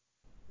higher.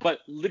 But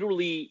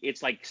literally,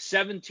 it's like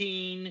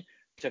 17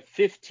 to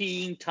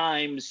 15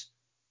 times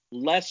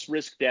less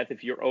risk death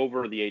if you're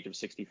over the age of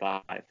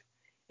 65.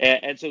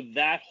 And so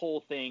that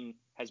whole thing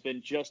has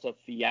been just a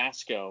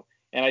fiasco.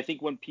 And I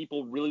think when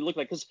people really look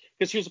because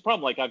here's the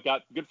problem. Like I've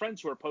got good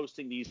friends who are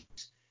posting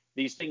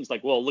these things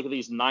like, well, look at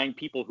these 9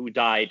 people who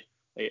died,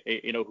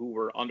 who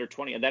were under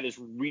 20. And that is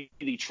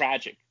really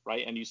tragic,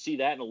 right? And you see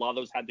that, and a lot of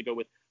those had to go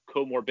with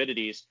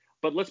comorbidities.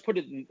 But let's put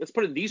it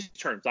in these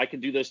terms. I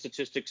can do those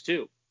statistics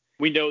too.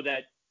 We know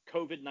that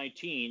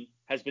COVID-19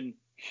 has been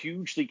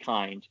hugely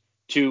kind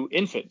to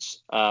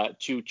infants,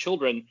 to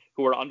children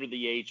who are under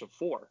the age of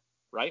 4,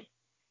 right?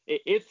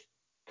 If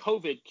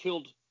COVID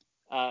killed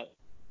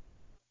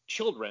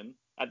children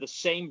at the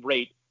same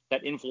rate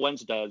that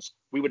influenza does,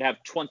 we would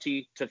have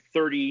 20 to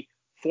 30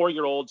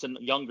 4-year-olds and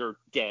younger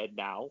dead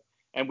now,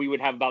 and we would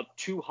have about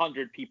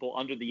 200 people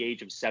under the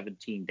age of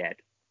 17 dead.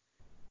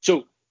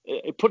 So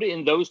put it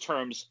in those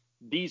terms,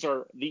 this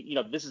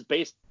is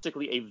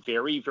basically a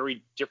very,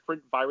 very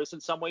different virus in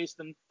some ways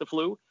than the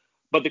flu.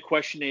 But the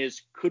question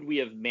is, could we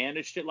have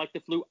managed it like the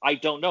flu? I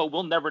don't know.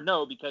 We'll never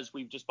know because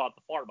we've just bought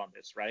the farm on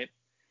this, right?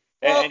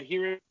 Well, and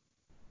here.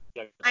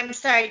 I'm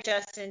sorry,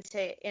 Justin,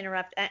 to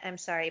interrupt. I'm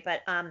sorry,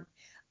 but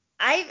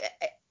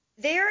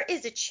there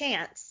is a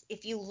chance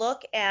if you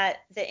look at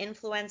the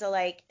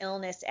influenza-like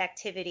illness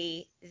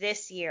activity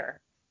this year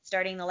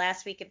starting the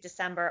last week of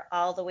December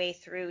all the way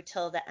through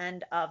till the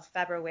end of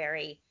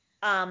February,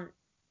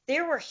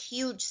 there were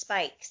huge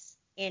spikes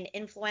in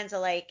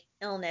influenza-like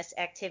illness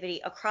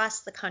activity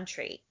across the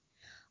country.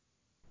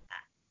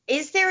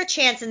 Is there a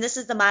chance, and this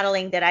is the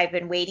modeling that I've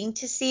been waiting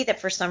to see,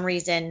 that for some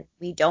reason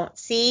we don't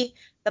see,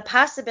 the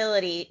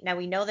possibility, now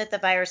we know that the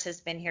virus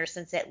has been here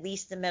since at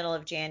least the middle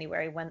of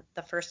January when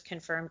the first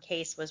confirmed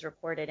case was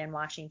reported in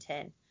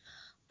Washington.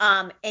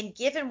 And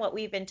given what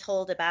we've been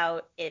told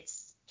about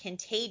its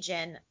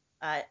contagion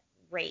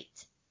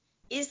rate,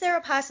 is there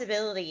a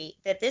possibility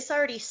that this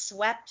already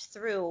swept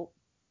through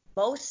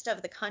most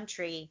of the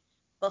country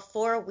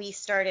before we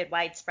started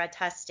widespread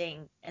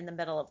testing in the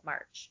middle of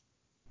March?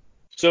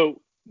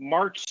 So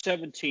March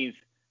 17th,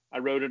 I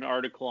wrote an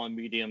article on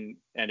Medium,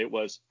 and it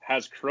was,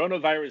 has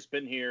coronavirus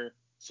been here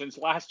since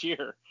last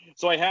year?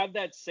 So I had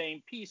that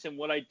same piece, and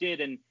what I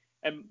did, and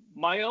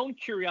my own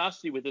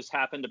curiosity with this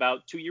happened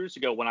about 2 years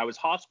ago when I was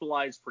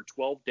hospitalized for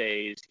 12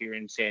 days here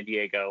in San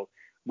Diego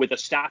with a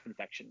staph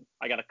infection.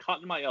 I got a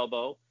cut in my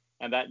elbow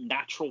and that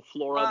natural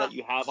flora that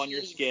you have on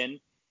your skin,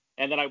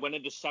 and then I went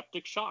into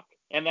septic shock.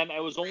 And then I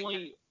was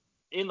only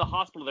in the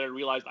hospital that I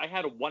realized I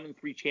had a 1 in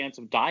 3 chance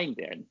of dying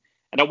then.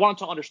 And I wanted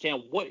to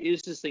understand, what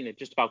is this thing that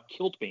just about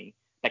killed me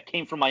that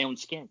came from my own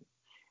skin?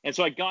 And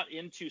so I got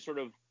into sort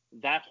of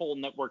that whole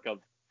network of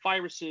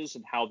viruses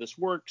and how this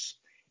works.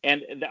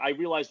 And I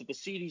realized that the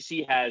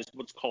CDC has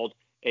what's called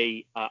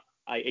a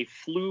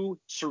flu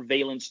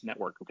surveillance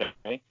network.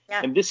 Okay.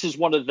 Yeah. And this is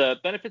one of the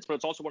benefits, but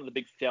it's also one of the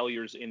big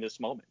failures in this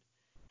moment.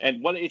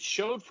 And what it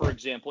showed, for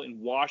example,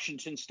 in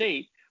Washington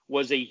State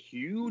was a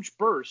huge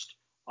burst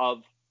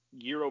of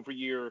year over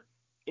year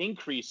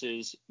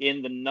increases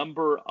in the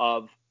number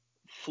of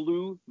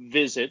flu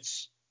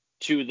visits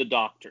to the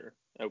doctor.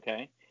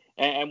 Okay.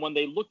 And when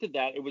they looked at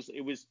that,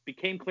 it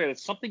became clear that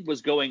something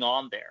was going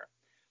on there.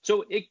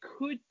 So it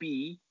could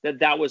be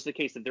that was the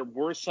case, that there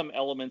were some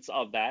elements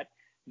of that.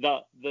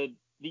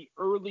 The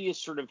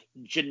earliest sort of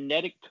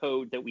genetic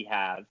code that we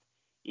have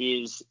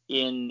is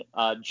in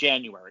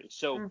January.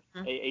 So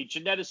a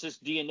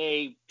geneticist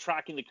DNA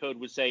tracking the code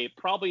would say it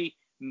probably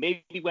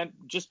maybe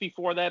went just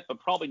before that, but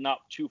probably not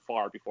too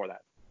far before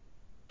that.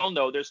 I don't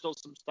know. There's still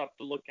some stuff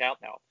to look out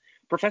now.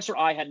 Professor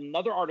I had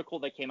another article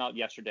that came out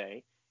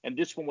yesterday, and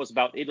this one was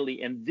about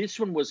Italy, and this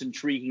one was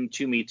intriguing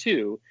to me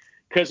too,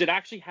 because it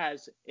actually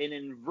has an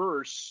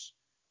inverse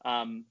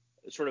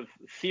sort of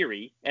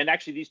theory, and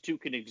actually these two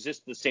can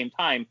exist at the same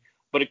time,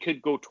 but it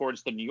could go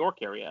towards the New York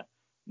area.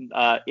 In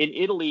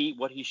Italy,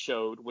 what he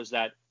showed was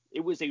that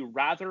it was a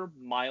rather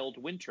mild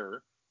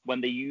winter when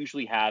they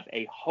usually have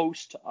a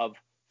host of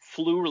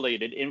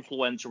flu-related,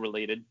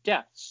 influenza-related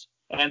deaths.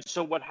 And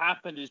so what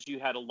happened is you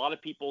had a lot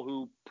of people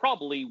who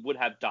probably would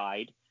have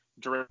died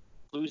during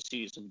flu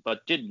season,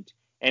 but didn't,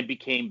 and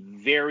became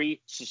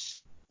very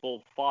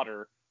susceptible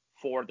fodder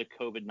for the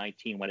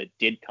COVID-19 when it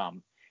did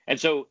come. And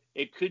so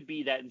it could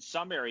be that in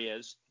some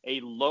areas, a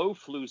low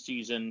flu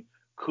season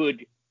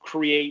could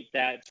create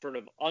that sort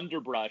of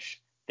underbrush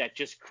that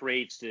just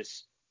creates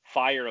this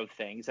fire of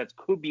things. That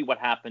could be what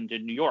happened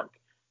in New York.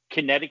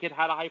 Connecticut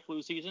had a high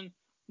flu season.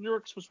 New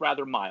York's was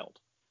rather mild.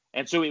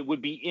 And so it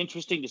would be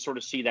interesting to sort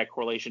of see that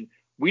correlation.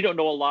 We don't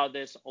know a lot of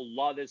this. A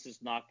lot of this is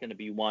not going to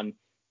be one.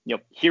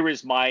 Here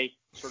is my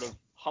sort of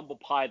humble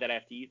pie that I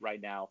have to eat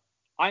right now.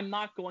 I'm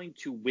not going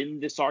to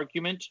win this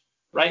argument,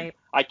 right?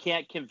 I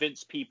can't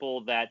convince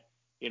people that,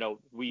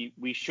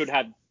 we should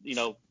have,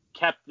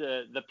 kept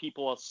the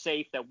people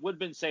safe that would have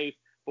been safe,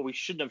 but we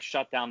shouldn't have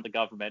shut down the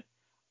government.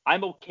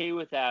 I'm okay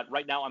with that.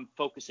 Right now, I'm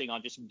focusing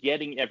on just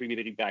getting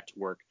everybody back to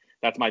work.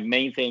 That's my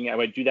main thing. I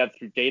would do that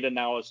through data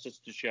analysis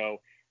to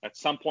show at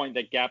some point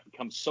that gap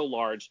becomes so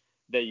large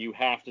that you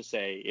have to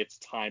say it's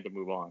time to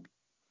move on.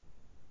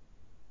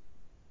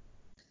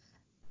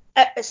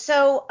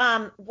 So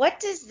what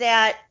does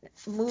that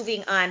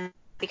moving on,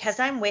 because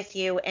I'm with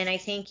you, and I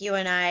think you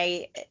and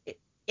I,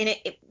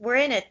 we're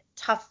in a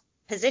tough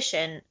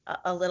position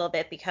a little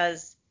bit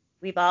because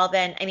we've all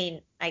been,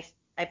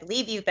 I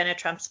believe you've been a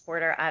Trump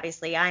supporter.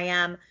 Obviously I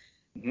am.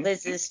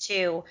 Liz is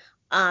too.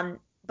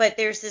 But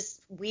there's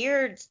this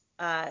weird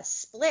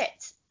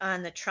split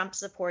on the Trump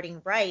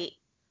supporting right.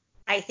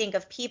 I think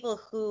of people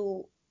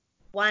who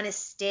want to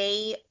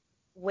stay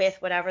with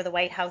whatever the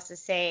White House is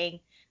saying.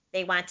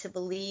 They want to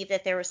believe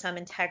that there was some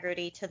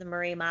integrity to the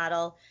Murray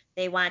model.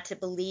 They want to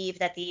believe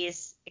that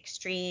these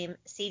extreme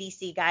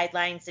CDC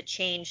guidelines that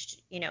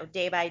changed,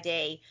 day by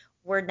day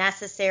were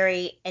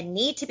necessary and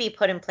need to be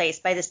put in place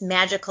by this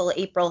magical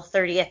April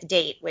 30th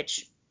date,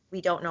 which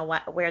we don't know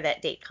where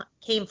that date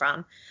came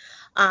from.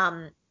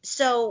 And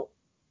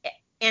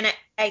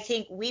I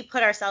think we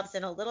put ourselves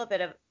in a little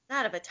bit of,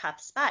 not of a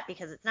tough spot,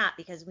 because it's not,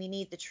 because we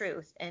need the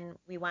truth and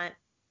we want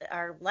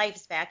our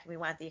lives back and we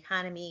want the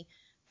economy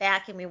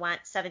back and we want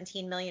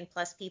 17 million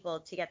plus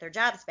people to get their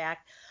jobs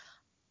back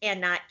and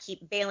not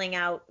keep bailing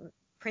out,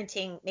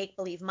 printing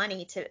make-believe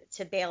money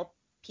to bail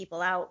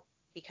people out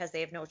because they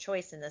have no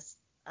choice in this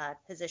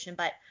position.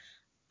 But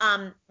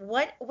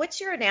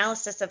what's your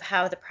analysis of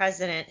how the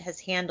president has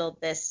handled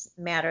this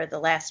matter the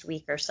last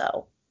week or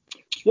so?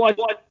 Well,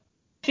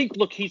 think,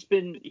 look,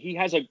 he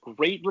has a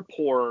great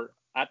rapport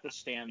at the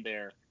stand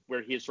there,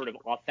 where his sort of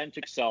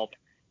authentic self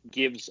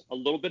gives a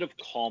little bit of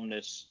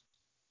calmness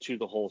to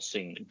the whole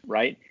scene,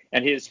 right?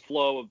 And his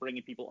flow of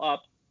bringing people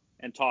up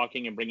and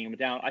talking and bringing them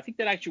down, I think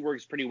that actually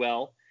works pretty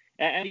well.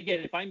 And again,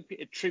 if I'm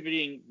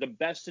attributing the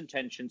best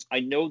intentions,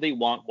 I know they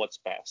want what's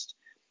best.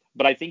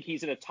 But I think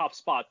he's in a tough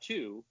spot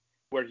too,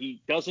 where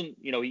he doesn't,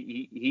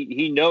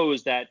 he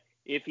knows that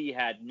if he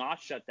had not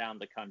shut down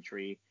the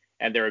country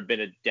and there had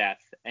been a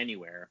death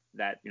anywhere,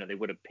 that, they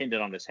would have pinned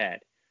it on his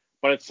head.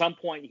 But at some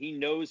point, he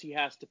knows he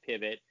has to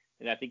pivot,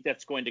 and I think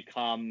that's going to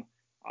come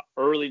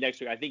early next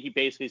week. I think he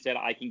basically said,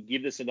 I can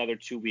give this another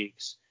 2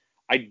 weeks.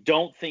 I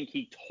don't think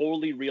he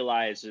totally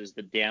realizes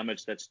the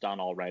damage that's done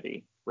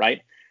already,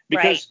 right?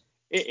 Because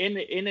in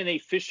an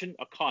efficient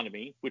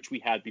economy, which we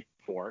had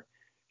before,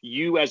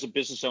 you as a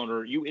business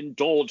owner, you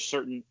indulge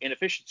certain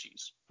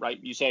inefficiencies, right?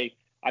 You say,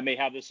 I may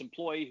have this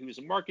employee who's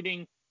in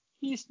marketing.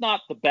 He's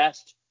not the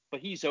best,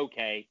 but he's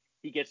okay.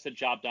 He gets the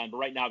job done. But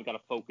right now I've got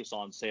to focus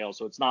on sales,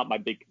 so it's not my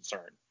big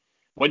concern.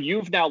 When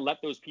you've now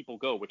let those people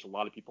go, which a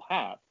lot of people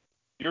have,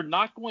 you're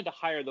not going to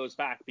hire those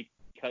back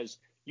because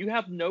you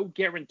have no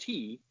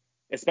guarantee,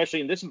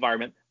 especially in this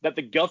environment, that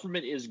the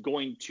government is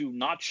going to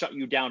not shut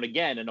you down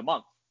again in a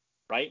month,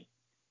 right?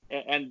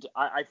 And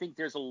I think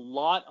there's a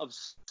lot of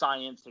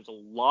science, there's a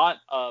lot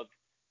of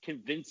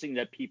convincing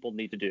that people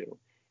need to do.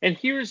 And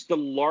here's the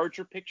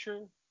larger picture,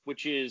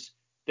 which is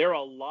there are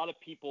a lot of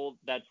people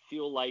that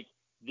feel like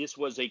this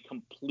was a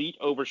complete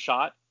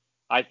overshot.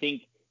 I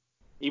think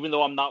even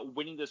though I'm not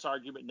winning this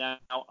argument now,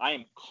 I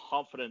am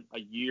confident a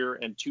year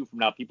and two from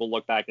now, people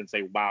look back and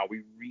say, wow,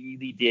 we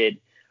really did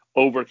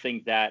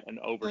overthink that and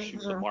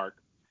overshoot the mark.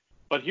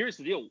 But here's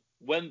the deal.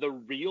 When the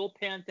real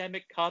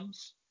pandemic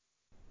comes,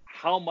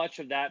 how much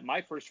of that,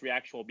 my first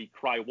reaction will be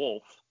cry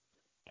wolf.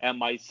 And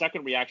my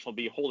second reaction will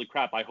be, holy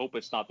crap, I hope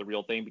it's not the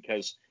real thing,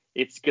 because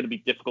it's going to be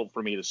difficult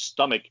for me to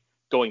stomach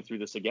going through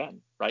this again,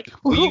 right?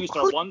 We used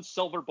our one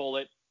silver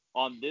bullet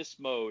on this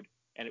mode,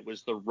 and it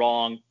was the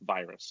wrong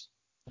virus.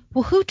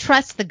 Well, who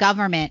trusts the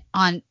government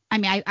on,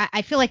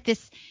 I feel like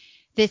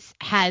this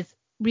has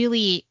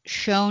really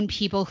shown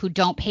people who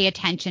don't pay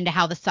attention to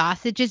how the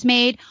sausage is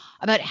made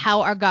about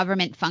how our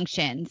government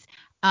functions.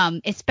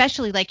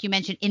 Especially like you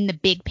mentioned in the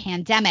big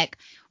pandemic,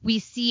 we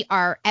see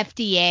our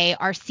FDA,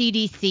 our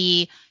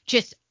CDC,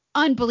 just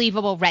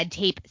unbelievable red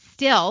tape.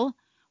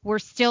 We're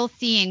still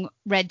seeing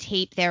red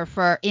tape there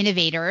for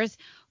innovators.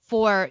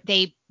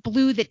 They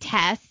blew the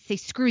tests, they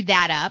screwed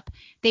that up.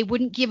 They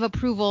wouldn't give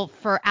approval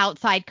for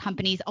outside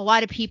companies. A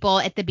lot of people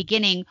at the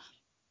beginning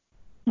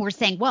were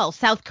saying, well,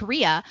 South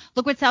Korea,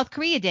 look what South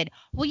Korea did.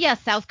 Well,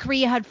 yes, South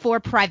Korea had 4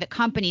 private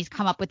companies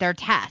come up with their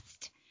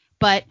test.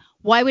 But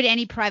why would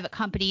any private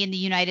company in the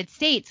United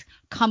States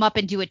come up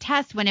and do a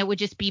test when it would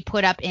just be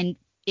put up in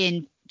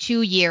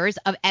 2 years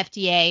of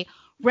FDA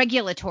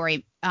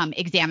regulatory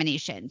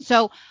examination?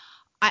 So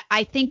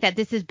I think that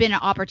this has been an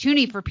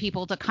opportunity for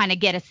people to kind of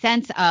get a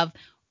sense of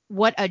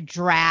what a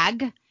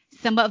drag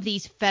some of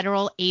these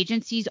federal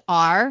agencies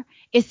are,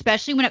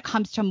 especially when it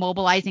comes to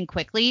mobilizing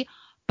quickly.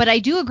 But I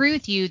do agree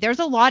with you. There's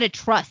a lot of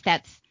trust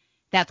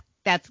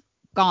that's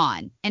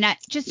gone. And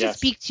to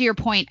speak to your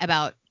point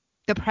about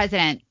the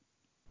president,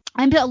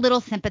 I'm a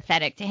little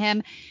sympathetic to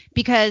him,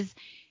 because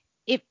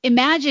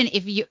imagine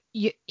if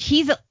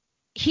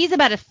he's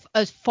about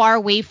as far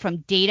away from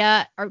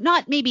data, or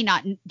maybe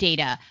not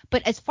data,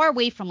 but as far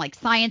away from like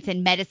science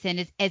and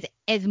medicine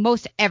as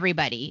most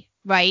everybody,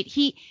 right?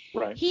 He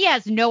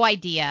has no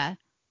idea,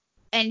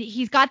 and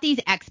he's got these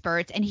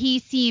experts, and he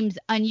seems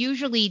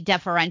unusually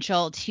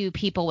deferential to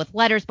people with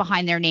letters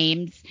behind their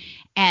names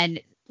and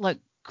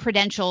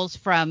credentials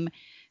from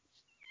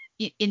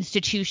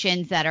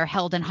institutions that are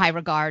held in high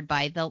regard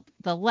by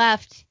the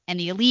left and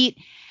the elite.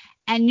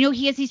 And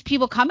he has these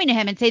people coming to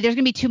him and say there's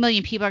going to be 2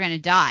 million people are going to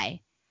die.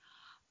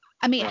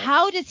 I mean,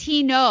 how does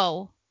he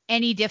know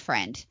any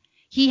different?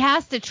 He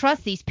has to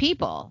trust these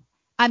people.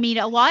 I mean,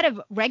 a lot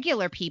of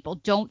regular people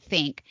don't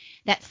think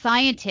that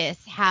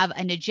scientists have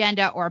an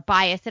agenda or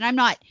bias. And I'm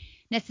not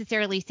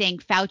necessarily saying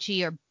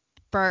Fauci or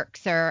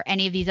Birx or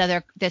any of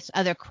this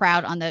other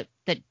crowd on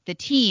the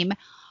team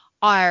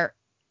are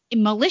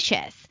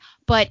malicious.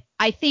 But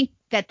I think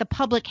that the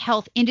public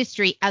health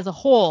industry as a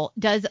whole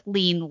does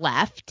lean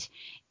left.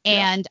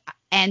 And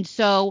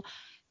so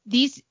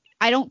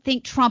I don't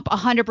think Trump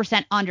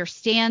 100%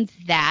 understands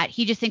that.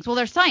 He just thinks, well,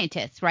 they're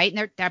scientists, right?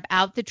 And they're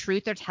about the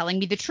truth. They're telling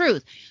me the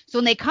truth. So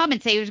when they come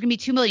and say there's going to be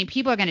 2 million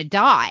people are going to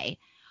die,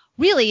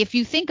 really, if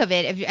you think of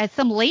it as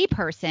some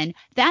layperson,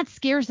 that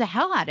scares the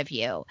hell out of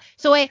you.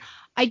 So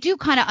I do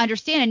kind of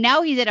understand. And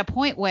now he's at a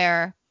point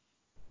where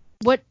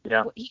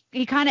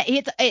he kind of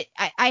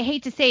I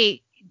hate to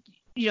say,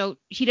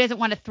 he doesn't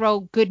want to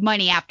throw good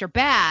money after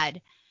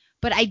bad,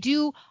 but I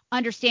do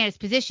understand his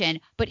position.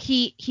 But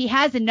he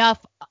has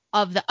enough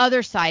of the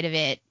other side of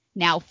it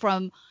now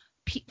from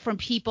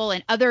people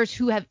and others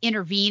who have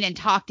intervened and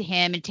talked to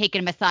him and taken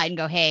him aside and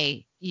go,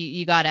 hey,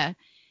 you gotta,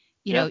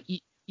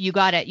 you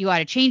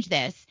gotta change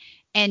this.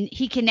 And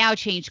he can now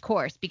change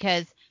course,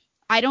 because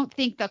I don't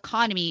think the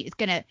economy is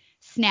gonna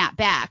snap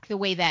back the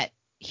way that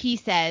he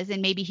says,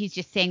 and maybe he's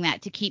just saying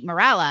that to keep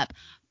morale up.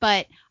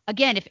 But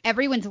again, if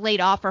everyone's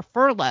laid off or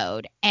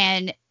furloughed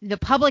and the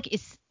public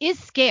is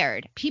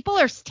scared, people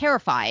are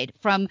terrified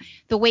from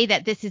the way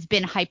that this has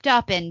been hyped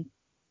up and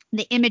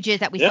the images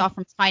that we saw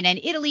from China and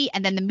Italy.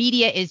 And then the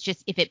media is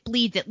just, if it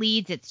bleeds, it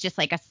leads. It's just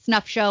like a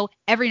snuff show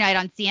every night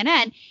on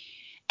CNN.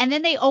 And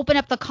then they open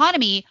up the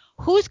economy.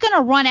 Who's going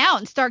to run out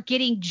and start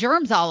getting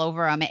germs all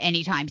over them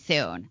anytime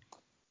soon?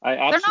 I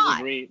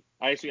absolutely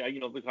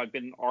agree. I've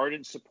been an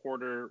ardent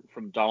supporter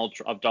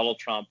of Donald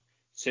Trump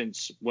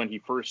since when he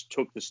first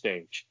took the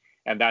stage,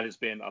 and that has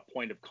been a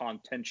point of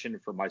contention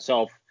for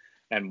myself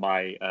and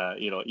my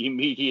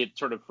immediate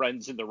sort of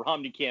friends in the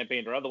Romney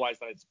campaign or otherwise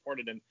that I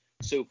supported him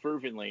so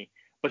fervently.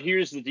 But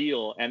here's the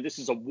deal, and this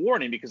is a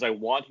warning because I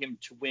want him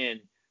to win,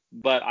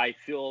 but I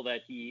feel that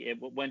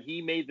when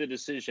he made the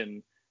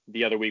decision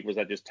the other week, was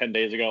that just 10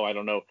 days ago? I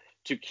don't know,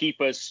 to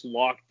keep us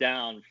locked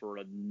down for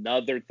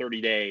another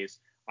 30 days.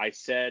 I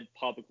said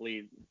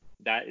publicly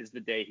that is the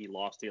day he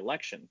lost the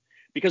election,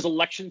 because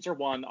elections are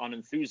won on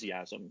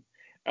enthusiasm.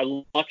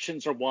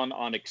 Elections are won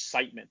on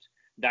excitement.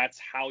 That's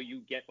how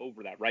you get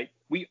over that, right?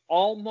 We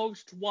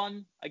almost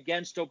won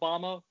against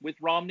Obama with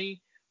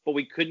Romney, but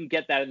we couldn't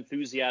get that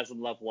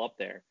enthusiasm level up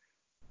there.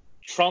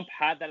 Trump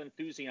had that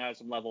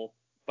enthusiasm level,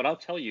 but I'll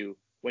tell you,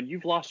 when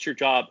you've lost your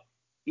job,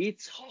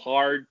 it's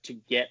hard to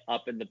get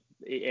up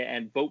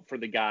and vote for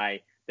the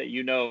guy that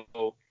you know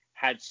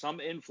had some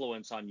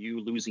influence on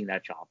you losing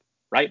that job,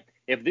 right?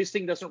 If this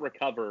thing doesn't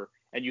recover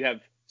and you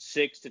have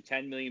 6 to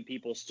 10 million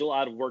people still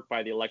out of work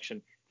by the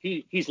election,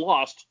 he's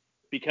lost,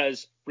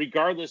 because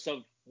regardless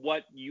of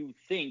what you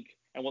think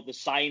and what the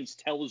science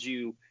tells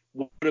you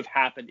would have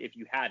happened if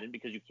you hadn't,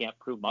 because you can't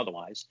prove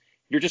otherwise,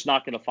 you're just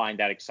not going to find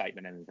that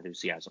excitement and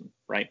enthusiasm,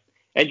 right?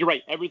 And you're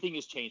right, everything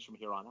has changed from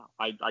here on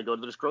out. I go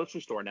to this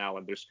grocery store now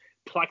and there's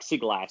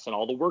plexiglass and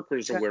all the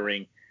workers are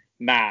wearing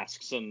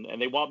masks and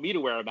they want me to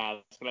wear a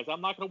mask. And I said,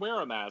 I'm not going to wear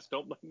a mask.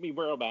 Don't let me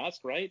wear a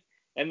mask, right?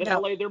 And then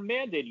LA, they're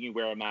mandating you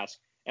wear a mask.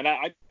 And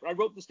I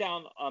wrote this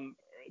down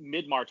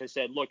mid-March. I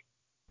said, look,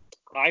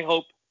 I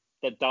hope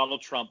that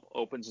Donald Trump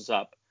opens us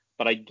up,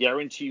 but I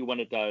guarantee you when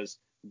it does,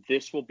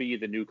 this will be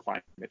the new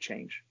climate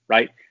change,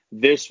 right?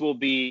 This will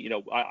be,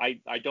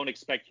 I don't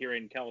expect here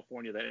in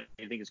California that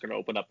anything is going to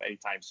open up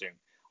anytime soon.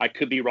 I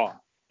could be wrong.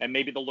 And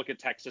maybe they'll look at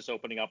Texas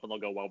opening up and they'll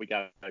go, well, we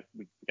got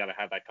to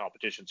have that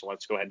competition, so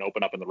let's go ahead and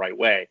open up in the right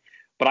way.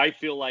 But I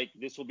feel like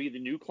this will be the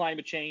new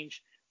climate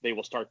change. They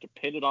will start to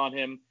pin it on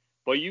him.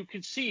 But you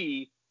can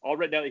see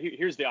already now,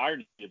 here's the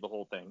irony of the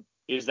whole thing,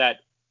 is that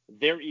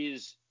there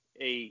is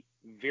a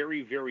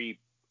very, very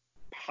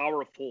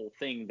powerful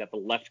thing that the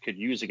left could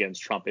use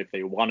against Trump if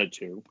they wanted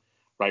to,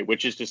 right?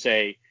 Which is to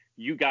say,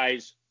 you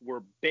guys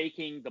were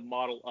baking the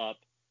model up,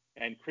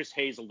 and Chris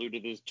Hayes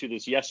alluded to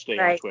this yesterday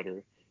on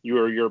Twitter.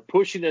 You're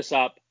pushing this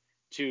up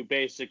to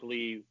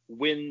basically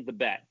win the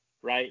bet,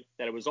 right?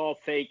 That it was all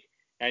fake,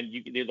 and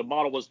the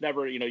model was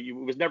never, it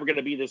was never going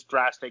to be this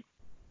drastic,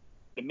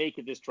 to make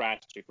it this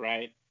drastic,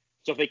 right?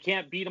 So if they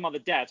can't beat him on the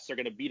deaths, they're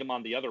going to beat him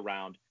on the other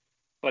round.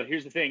 But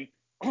here's the thing,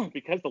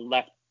 because the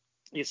left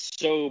is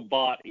so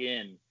bought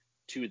in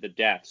to the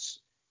deaths,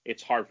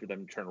 it's hard for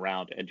them to turn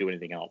around and do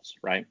anything else,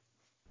 right?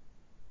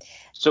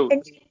 So,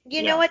 and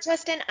you know what,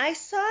 Justin? I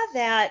saw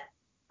that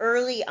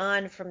early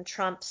on from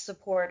Trump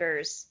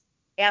supporters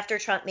after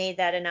Trump made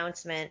that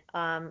announcement,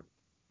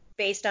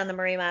 based on the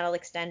Murray model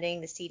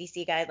extending the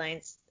CDC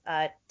guidelines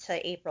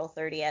to April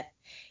 30th.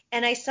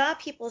 And I saw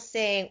people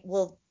saying,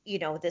 well,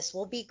 this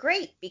will be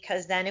great,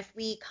 because then if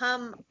we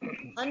come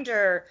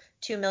under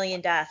 2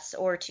 million deaths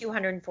or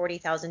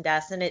 240,000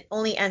 deaths and it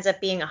only ends up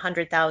being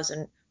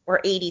 100,000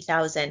 or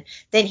 80,000,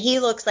 then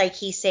he looks like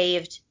he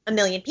saved 1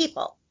 million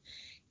people.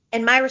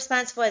 And my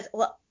response was,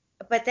 well,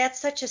 but that's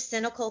such a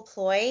cynical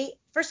ploy.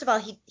 First of all,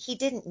 he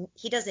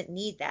doesn't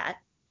need that.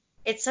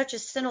 It's such a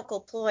cynical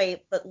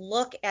ploy, but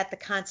look at the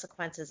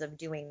consequences of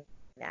doing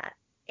that.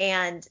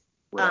 And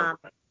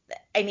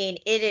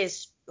it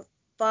is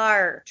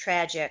far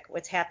tragic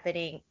what's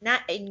happening.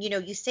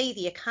 You say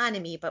the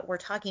economy, but we're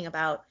talking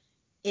about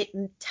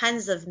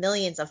tens of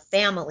millions of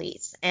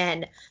families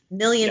and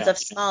millions of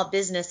small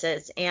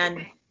businesses.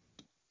 And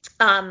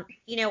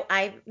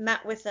I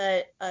met with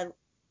a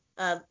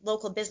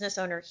local business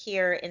owner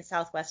here in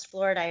Southwest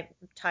Florida. I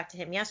talked to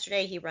him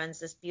yesterday. He runs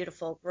this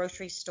beautiful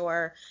grocery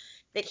store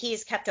that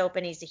he's kept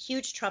open. He's a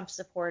huge Trump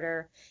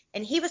supporter.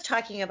 And he was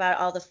talking about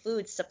all the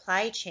food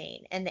supply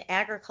chain and the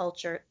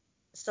agriculture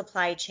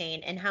supply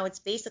chain and how it's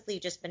basically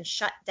just been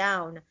shut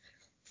down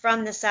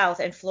from the South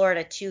and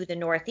Florida to the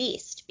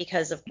Northeast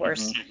because, of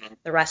course,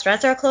 the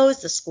restaurants are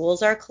closed, the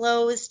schools are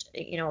closed,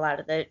 a lot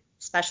of the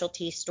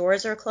specialty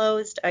stores are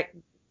closed,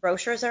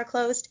 grocers are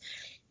closed.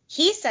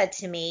 He said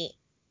to me,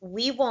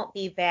 we won't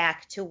be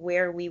back to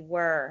where we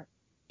were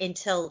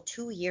until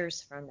 2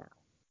 years from now.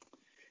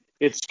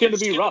 It's going to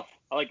be rough.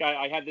 Like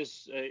I had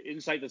this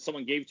insight that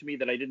someone gave to me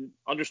that I didn't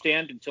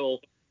understand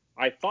until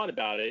I thought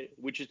about it,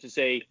 which is to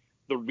say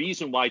the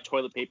reason why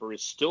toilet paper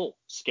is still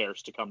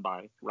scarce to come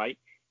by, right,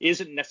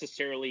 isn't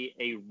necessarily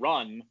a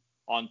run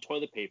on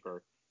toilet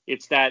paper.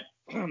 It's that,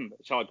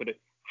 shall I put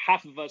it,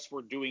 half of us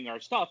were doing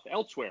our stuff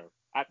elsewhere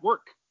at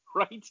work,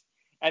 right?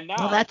 And Well,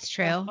 now that's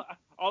true.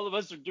 all of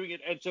us are doing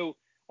it. And so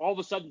all of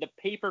a sudden, the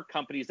paper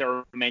companies that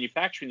are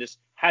manufacturing this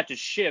had to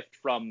shift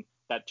from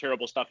that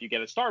terrible stuff you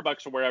get at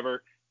Starbucks or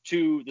wherever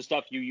to the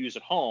stuff you use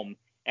at home.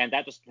 And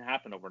that doesn't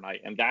happen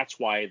overnight. And that's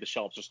why the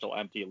shelves are still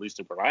empty, at least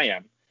where I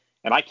am.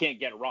 And I can't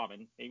get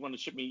ramen. You want to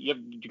ship me?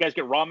 You guys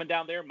get ramen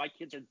down there? My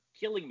kids are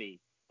killing me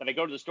that I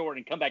go to the store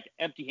and come back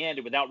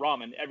empty-handed without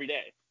ramen every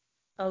day.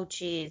 Oh,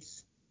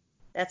 geez.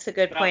 That's a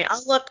good point.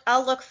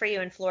 I'll look for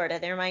you in Florida.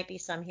 There might be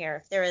some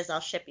here. If there is,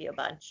 I'll ship you a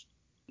bunch.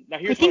 Now,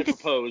 here's what I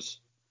propose.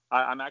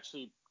 I'm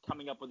actually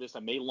coming up with this. I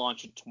may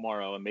launch it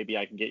tomorrow, and maybe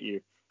I can get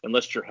you,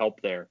 enlist your help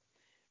there.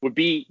 Would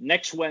be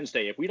next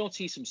Wednesday. If we don't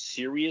see some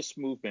serious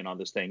movement on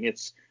this thing,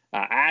 it's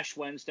Ash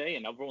Wednesday,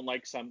 and everyone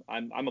likes. I'm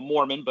a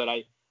Mormon, but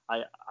I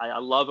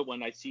love it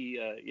when I see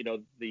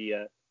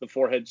the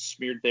forehead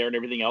smeared there and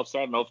everything else. I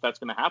don't know if that's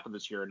going to happen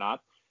this year or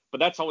not, but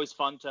that's always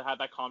fun to have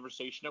that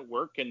conversation at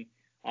work. And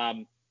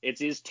it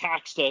is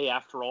tax day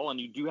after all, and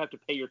you do have to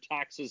pay your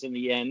taxes in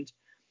the end.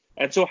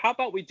 And so how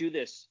about we do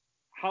this?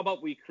 How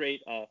about we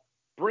create a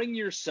bring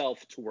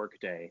yourself to work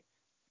day?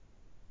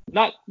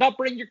 Not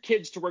bring your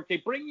kids to work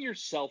day, bring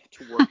yourself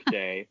to work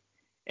day.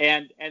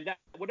 And that,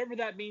 whatever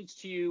that means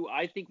to you,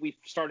 I think we've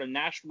started a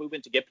national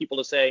movement to get people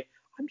to say,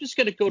 I'm just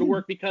going to go to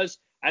work, because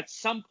at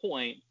some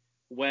point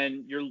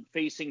when you're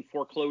facing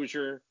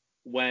foreclosure,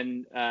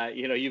 when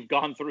you've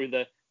gone through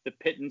the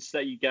pittance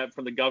that you get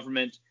from the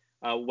government,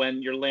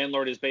 when your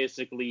landlord has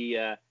basically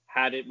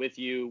had it with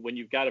you, when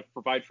you've got to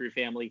provide for your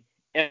family,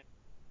 it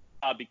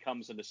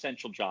becomes an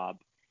essential job,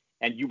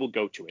 and you will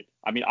go to it.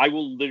 I mean, I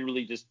will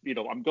literally just,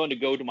 I'm going to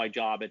go to my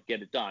job and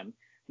get it done.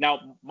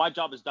 Now, my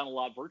job is done a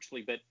lot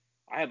virtually, but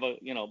I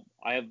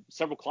have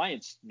several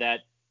clients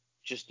that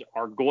just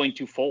are going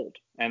to fold,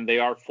 and they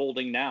are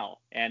folding now.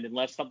 And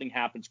unless something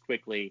happens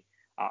quickly,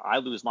 I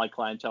lose my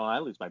clientele and I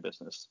lose my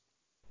business.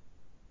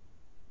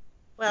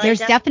 Well, there's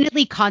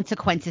definitely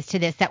consequences to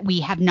this that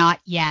we have not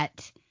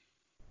yet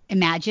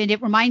imagined.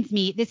 It reminds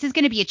me, this is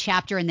going to be a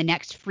chapter in the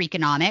next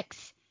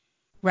Freakonomics,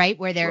 right?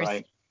 Where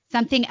there's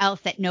something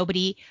else that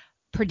nobody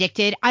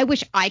predicted. I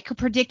wish I could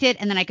predict it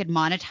and then I could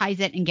monetize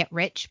it and get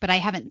rich, but I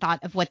haven't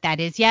thought of what that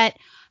is yet.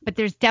 But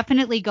there's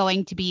definitely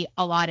going to be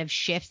a lot of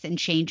shifts and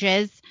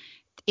changes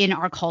in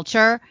our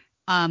culture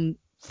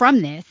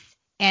from this,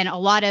 and a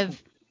lot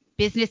of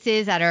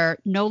businesses that are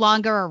no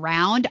longer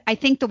around. I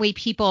think the way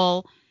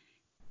people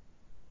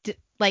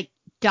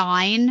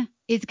dine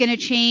is going to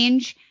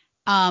change.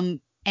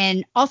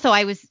 And also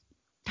I was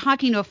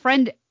talking to a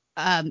friend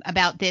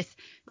about this,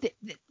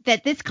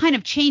 that this kind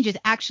of change is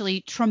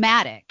actually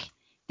traumatic.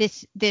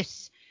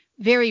 This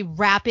very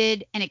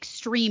rapid and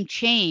extreme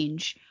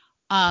change,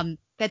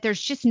 that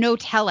there's just no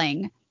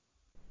telling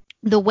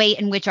the way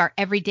in which our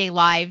everyday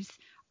lives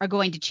are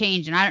going to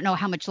change. And I don't know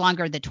how much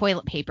longer the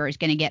toilet paper is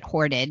going to get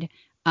hoarded.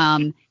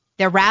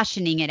 They're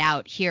rationing it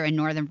out here in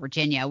Northern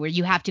Virginia, where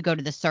you have to go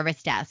to the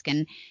service desk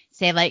and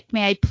say, like,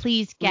 may I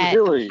please get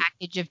a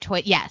package of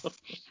toilet? Yes.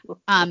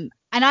 And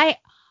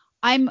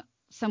I'm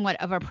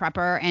somewhat of a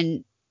prepper,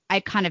 and I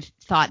kind of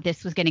thought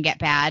this was going to get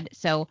bad.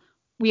 So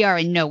we are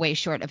in no way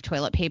short of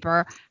toilet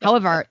paper.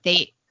 However,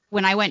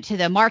 when I went to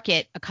the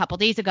market a couple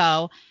days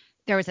ago,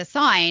 there was a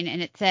sign,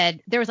 and it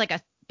said, there was like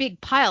a big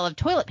pile of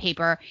toilet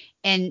paper,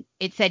 and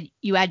it said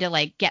you had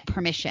to get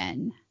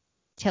permission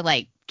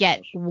to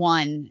get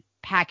one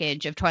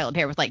package of toilet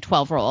paper with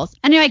 12 rolls.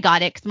 I knew I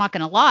got it, because I'm not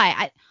going to lie.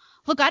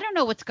 I don't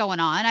know what's going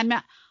on. I'm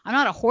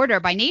not a hoarder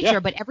by nature,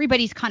 but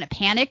everybody's kind of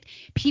panicked.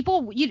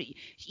 People,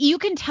 you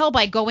can tell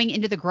by going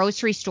into the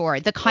grocery store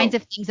the kinds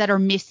of things that are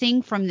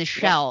missing from the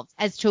shelves,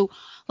 as to,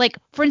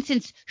 for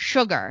instance,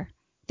 sugar.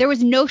 There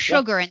was no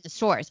sugar in the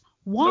stores.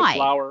 Why? No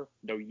flour,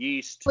 no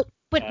yeast.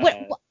 But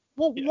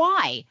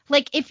why?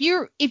 If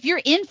you're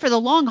in for the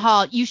long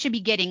haul, you should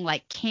be getting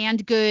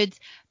canned goods,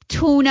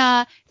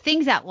 tuna,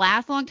 things that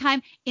last a long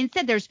time.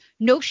 Instead, there's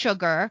no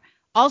sugar.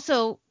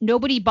 Also,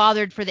 nobody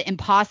bothered for the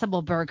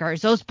Impossible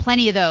burgers.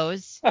 Plenty of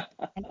those.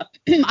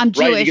 I'm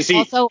Jewish. Right, you can see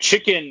also,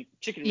 chicken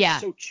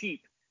was so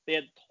cheap. They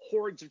had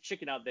hordes of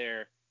chicken out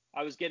there.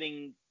 I was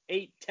getting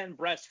 8-10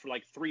 breasts for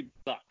 $3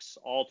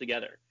 all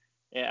together.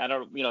 And I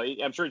don't,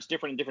 I'm sure it's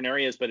different in different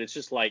areas, but it's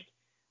just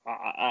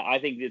I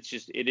think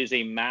it is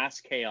a mass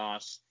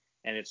chaos,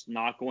 and it's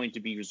not going to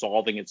be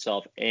resolving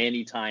itself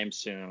anytime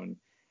soon.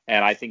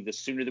 And I think the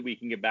sooner that we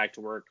can get back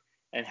to work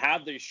and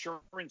have the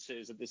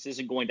assurances that this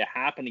isn't going to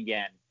happen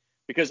again,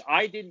 because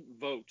I didn't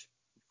vote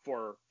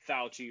for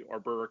Fauci or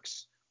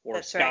Birx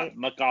or Scott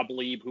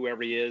McGottlieb,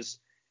 whoever he is,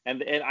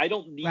 and I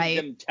don't need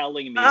them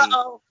telling me,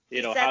 how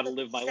to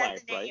live my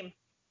life, right?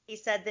 He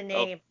said the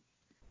name.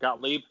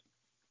 Gottlieb.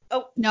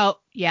 Oh no,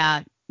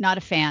 yeah, not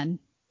a fan.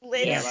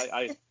 Liz.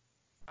 Yeah,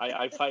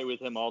 I fight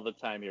with him all the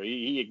time here.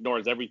 He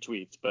ignores every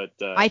tweet, but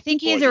I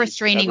think he has a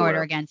restraining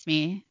order against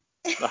me.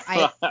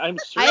 I'm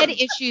sure. I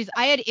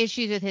had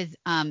issues with his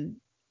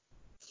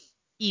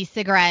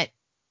e-cigarette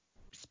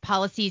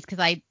policies, because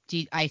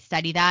I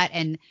study that,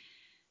 and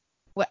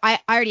I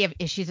already have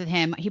issues with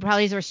him. He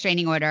probably has a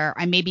restraining order.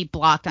 I may be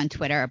blocked on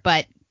Twitter,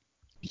 but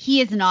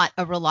he is not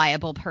a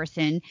reliable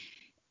person,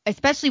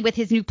 especially with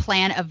his new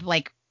plan of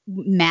like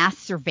mass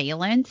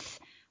surveillance,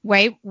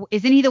 right?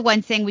 Isn't he the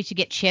one saying we should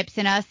get chips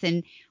in us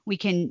and we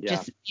can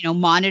just,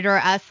 monitor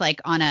us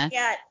like on a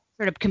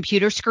sort of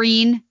computer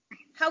screen?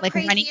 How like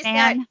crazy Running is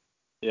Man?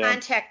 that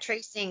contact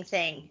tracing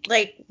thing?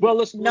 Like, well,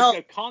 listen,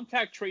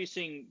 contact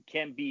tracing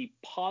can be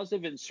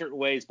positive in certain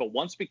ways, but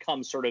once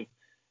becomes sort of,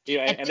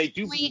 and they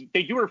do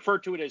refer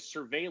to it as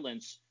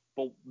surveillance,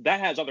 but that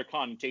has other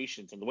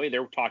connotations, and the way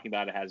they're talking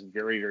about it has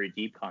very, very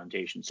deep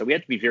connotations. So we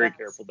have to be very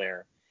careful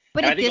there.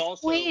 But at this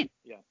point,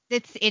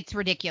 it's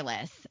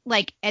ridiculous.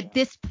 Like at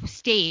this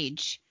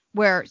stage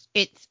where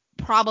it's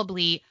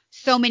probably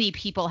so many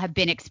people have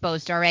been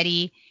exposed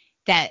already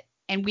that,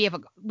 and we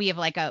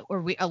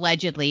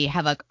allegedly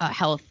have a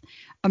health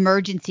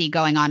emergency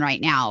going on right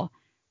now.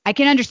 I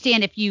can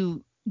understand if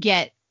you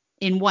get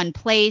in one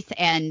place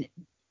and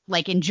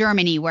like in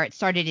Germany where it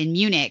started in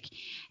Munich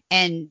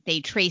and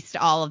they traced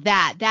all of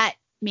that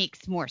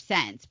makes more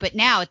sense. But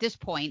now at this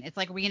point, it's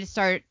like, are we going to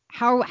start,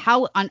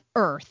 how on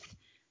earth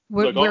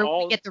where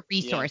we get the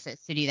resources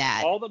to do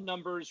that? All the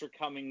numbers are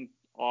coming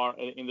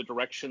in the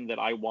direction that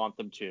I want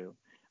them to.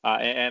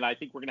 And I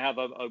think we're going to have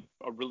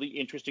a really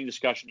interesting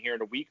discussion here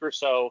in a week or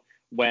so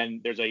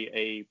when there's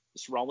a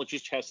serology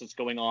test that's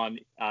going on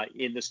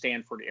in the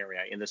Stanford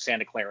area, in the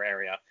Santa Clara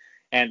area.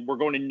 And we're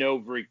going to know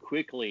very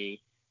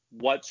quickly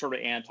what sort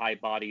of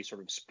antibody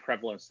sort of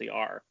prevalence they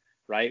are,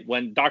 right?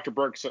 When Dr.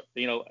 Birx,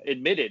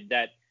 admitted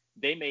that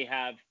they may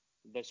have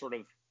the sort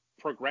of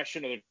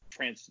progression of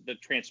the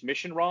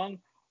transmission wrong,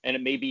 and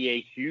it may be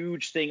a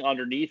huge thing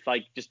underneath,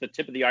 like just the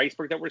tip of the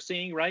iceberg that we're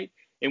seeing, right?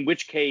 In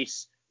which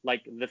case,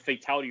 like the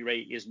fatality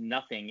rate is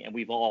nothing, and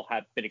we've all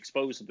been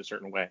exposed in a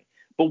certain way.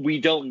 But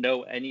we don't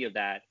know any of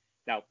that.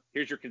 Now,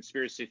 here's your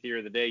conspiracy theory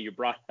of the day. You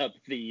brought up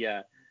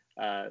the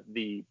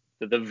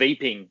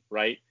vaping,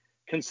 right?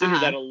 Consider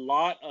that a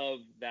lot of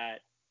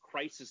that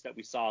crisis that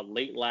we saw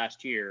late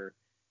last year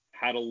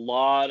had a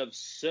lot of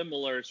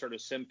similar sort of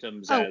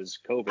symptoms as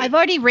COVID. I've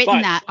already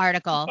written that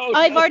article.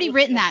 I've already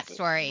written that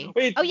story.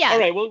 Wait, oh yeah. All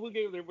right. Well, we're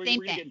gonna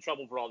get in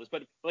trouble for all this,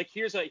 but like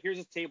here's a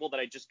table that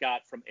I just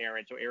got from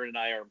Aaron. So Aaron and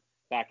I are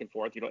back and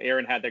forth.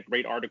 Aaron had that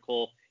great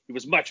article. He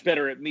was much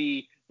better at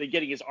me than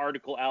getting his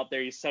article out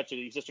there. He's such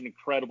an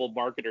incredible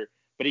marketer.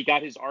 But he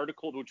got his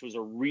article, which was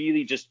a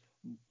really just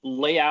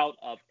layout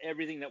of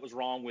everything that was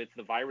wrong with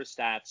the virus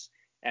stats.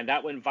 And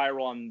that went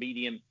viral on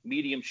Medium.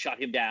 Medium shut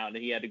him down,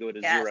 and he had to go to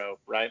zero,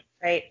 right?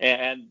 Right.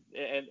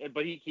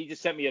 But he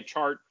just sent me a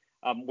chart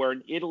where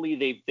in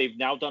Italy they've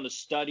now done a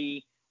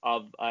study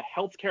of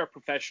healthcare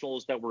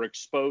professionals that were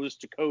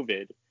exposed to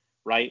COVID,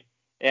 right?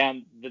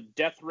 And the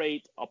death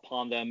rate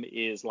upon them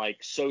is like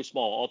so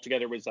small.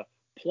 Altogether, it was a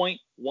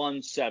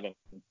 0.17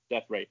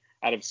 death rate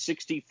out of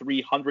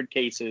 6,300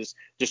 cases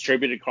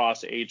distributed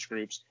across age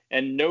groups,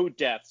 and no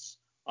deaths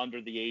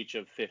under the age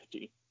of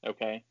 50.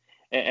 Okay.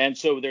 And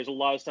so there's a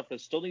lot of stuff that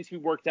still needs to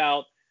be worked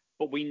out,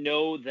 but we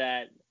know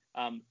that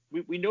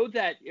we know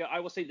that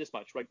I will say this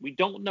much, right? We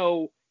don't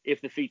know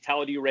if the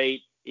fatality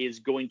rate is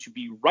going to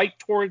be right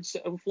towards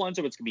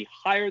influenza, but it's going to be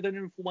higher than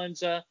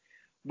influenza.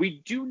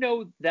 We do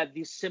know that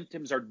these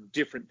symptoms are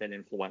different than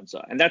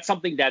influenza, and that's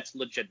something that's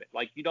legitimate.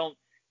 Like you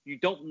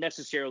don't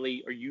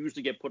necessarily or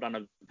usually get put on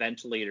a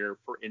ventilator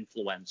for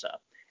influenza,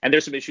 and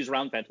there's some issues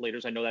around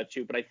ventilators. I know that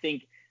too, but I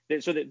think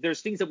there's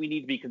things that we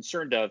need to be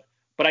concerned of.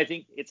 But I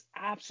think it's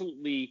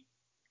absolutely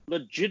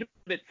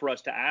legitimate for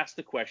us to ask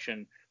the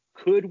question,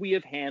 could we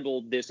have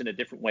handled this in a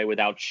different way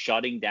without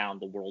shutting down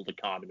the world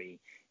economy?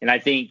 And I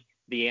think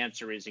the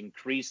answer is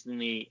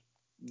increasingly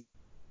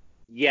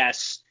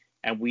yes,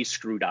 and we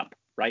screwed up,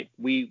 right?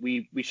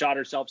 We shot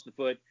ourselves in the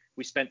foot.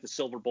 We spent the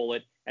silver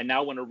bullet. And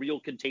now when a real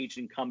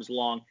contagion comes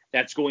along,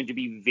 that's going to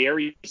be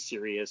very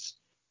serious.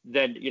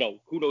 Then,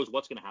 who knows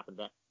what's going to happen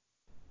then.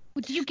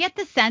 Do you get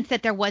the sense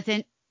that there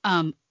wasn't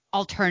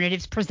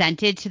alternatives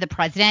presented to the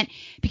president?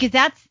 Because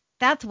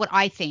that's what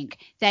I think,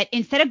 that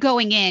instead of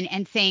going in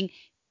and saying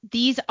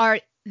these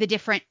are the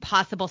different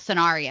possible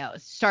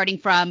scenarios, starting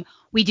from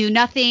we do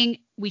nothing,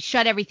 we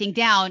shut everything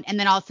down, and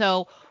then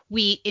also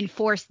we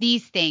enforce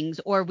these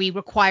things or we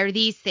require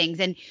these things,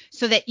 and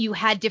so that you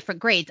had different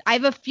grades. I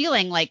have a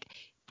feeling like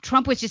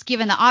Trump was just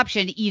given the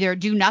option to either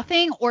do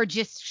nothing or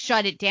just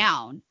shut it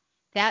down.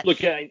 I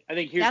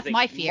think that's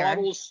my fear.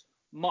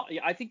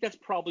 I think that's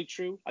probably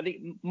true. I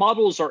think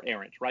models are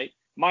errant, right?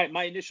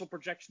 My initial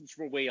projections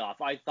were way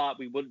off. I thought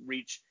we wouldn't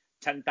reach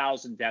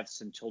 10,000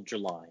 deaths until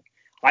July.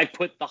 I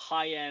put the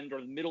high end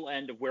or the middle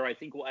end of where I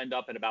think we'll end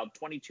up at about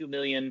 22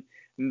 million.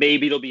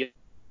 Maybe it'll be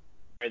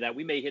that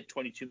we may hit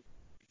 22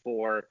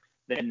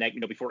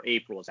 before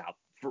April is out.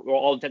 For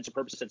all intents and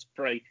purposes, it's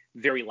probably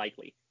very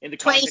likely. In the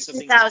context of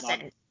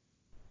 22,000.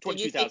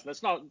 22,000.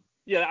 That's not.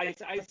 Yeah,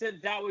 I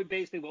said that would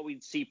basically what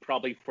we'd see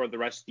probably for the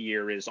rest of the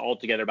year is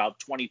altogether about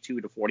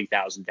 22 to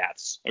 40,000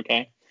 deaths.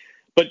 Okay.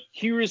 But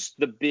here's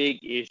the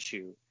big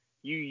issue.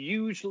 You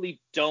usually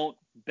don't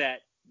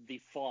bet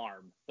the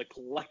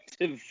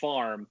collective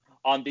farm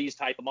on these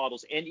type of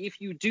models. And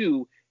if you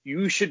do,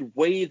 you should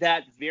weigh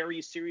that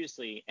very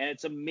seriously. And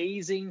it's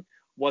amazing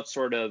what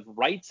sort of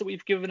rights that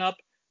we've given up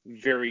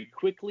very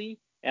quickly.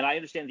 And I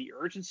understand the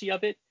urgency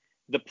of it.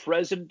 The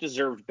president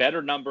deserved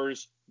better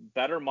numbers,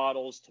 better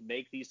models to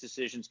make these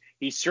decisions.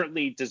 He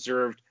certainly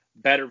deserved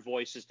better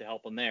voices to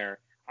help him there.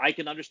 I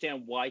can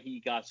understand why he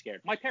got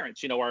scared. My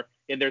parents, are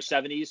in their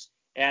 70s,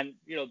 and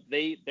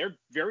they're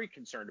very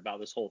concerned about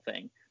this whole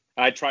thing.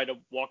 I try to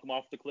walk them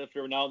off the cliff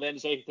every now and then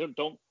and say,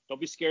 don't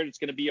be scared. It's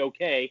going to be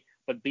okay,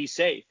 but be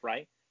safe,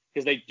 right?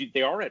 Because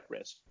they are at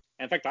risk.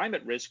 In fact, I'm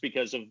at risk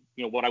because of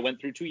what I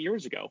went through 2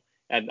 years ago,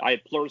 and I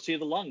had pleurisy of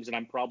the lungs, and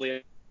I'm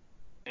probably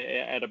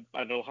at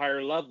a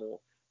higher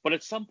level. But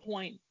at some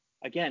point,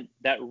 again,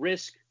 that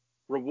risk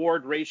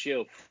reward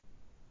ratio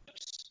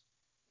flips,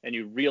 and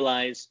you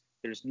realize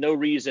there's no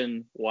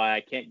reason why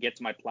I can't get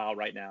to my plow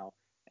right now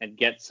and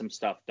get some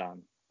stuff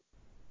done.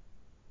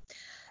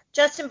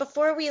 Justin,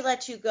 before we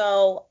let you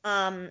go,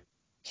 can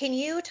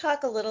you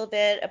talk a little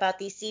bit about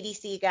these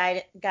CDC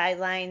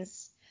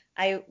guidelines?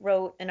 I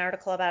wrote an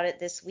article about it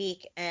this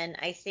week, and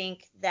I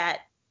think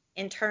that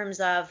in terms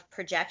of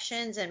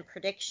projections and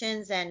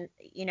predictions and,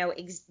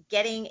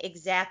 getting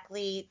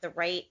exactly the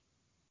right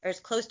or as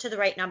close to the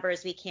right number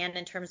as we can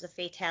in terms of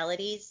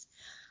fatalities,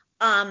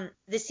 the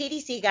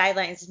CDC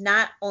guidelines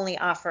not only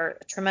offer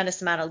a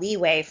tremendous amount of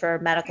leeway for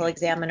medical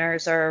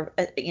examiners or,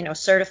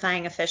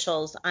 certifying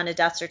officials on a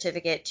death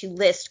certificate to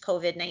list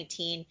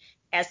COVID-19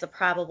 as the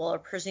probable or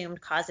presumed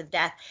cause of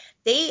death,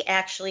 they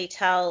actually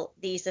tell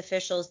these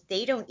officials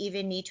they don't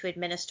even need to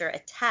administer a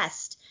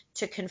test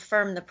to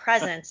confirm the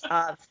presence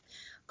of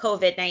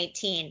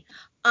COVID-19.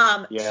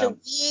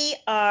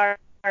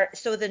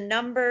 So the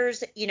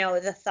numbers,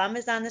 the thumb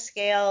is on the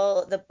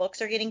scale, the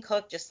books are getting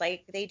cooked just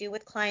like they do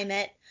with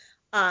climate,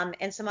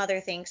 and some other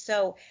things.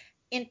 So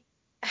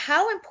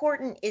how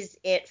important is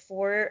it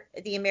for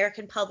the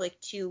American public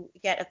to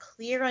get a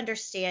clear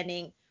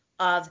understanding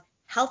of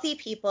healthy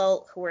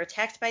people who were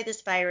attacked by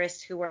this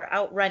virus, who were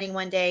out running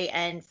one day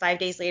and 5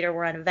 days later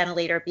were on a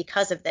ventilator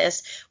because of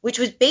this, which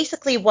was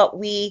basically what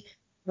we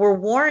were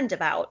warned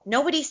about.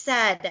 Nobody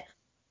said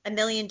 1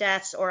 million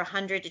deaths or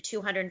 100 to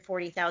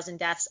 240,000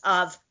 deaths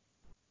of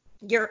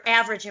your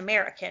average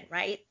American,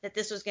 right? That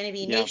this was going to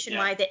be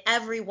nationwide, that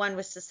everyone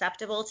was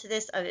susceptible to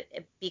this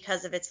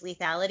because of its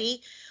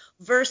lethality,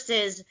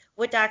 versus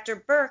what Dr.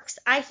 Birx,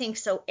 I think,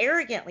 so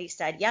arrogantly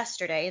said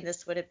yesterday, and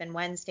this would have been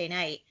Wednesday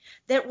night,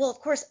 that, well, of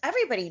course,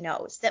 everybody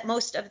knows that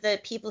most of the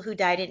people who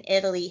died in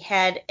Italy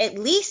had at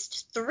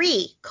least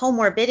 3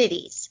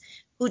 comorbidities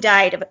who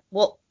died of,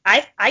 well,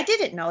 I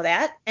didn't know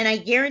that, and I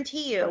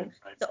guarantee you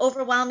the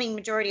overwhelming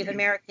majority of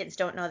Americans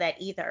don't know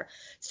that either.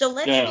 So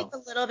let's speak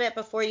a little bit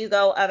before you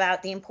go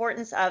about the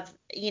importance of,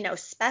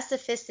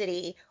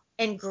 specificity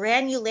and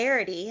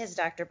granularity, as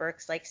Dr.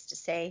 Birx likes to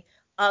say,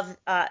 of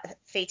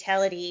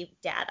fatality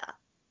data.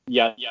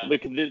 Yeah,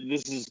 look,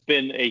 this has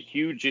been a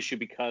huge issue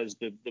because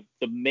the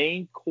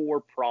main core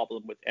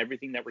problem with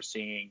everything that we're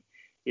seeing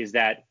is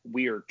that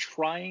we are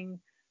trying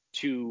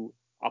to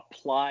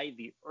apply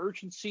the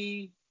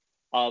urgency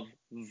of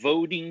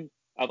voting,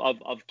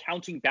 of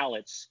counting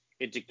ballots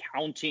into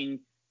counting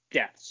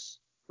deaths,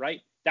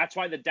 right? That's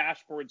why the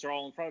dashboards are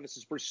all in front of us,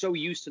 is we're so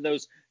used to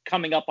those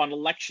coming up on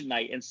election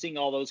night and seeing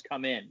all those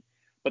come in.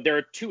 But there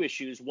are 2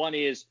 issues. One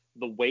is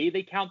the way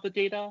they count the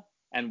data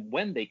and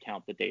when they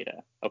count the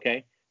data,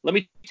 okay? Let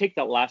me take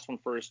that last one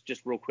first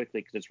just real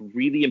quickly because it's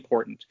really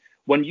important.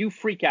 When you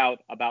freak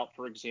out about,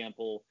 for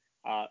example,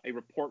 a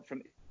report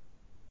from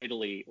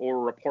Italy or a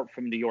report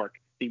from New York,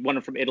 the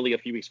one from Italy a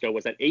few weeks ago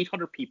was that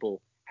 800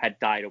 people had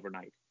died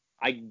overnight.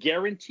 I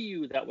guarantee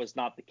you that was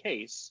not the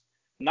case,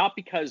 not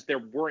because there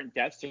weren't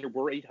deaths, there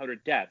were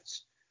 800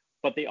 deaths,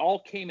 but they all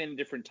came in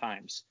different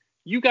times.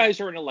 You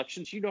guys are in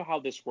elections, you know how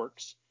this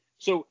works.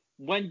 So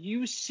when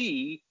you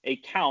see a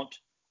count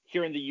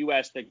here in the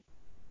U.S. that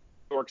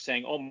New York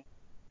saying, oh,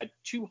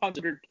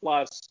 200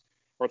 plus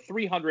or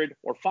 300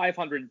 or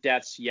 500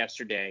 deaths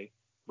yesterday,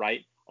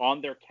 right,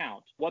 on their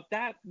count, what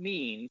that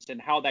means and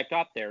how that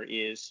got there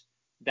is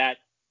that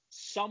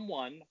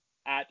someone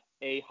at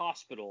a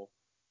hospital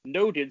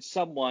noted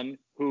someone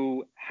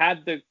who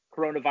had the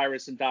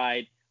coronavirus and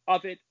died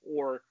of it,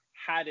 or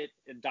had it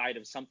and died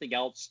of something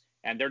else,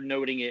 and they're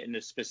noting it in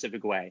a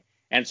specific way.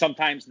 And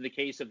sometimes in the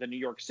case of the New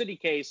York City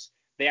case,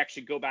 they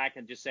actually go back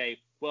and just say,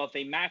 well, if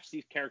they match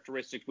these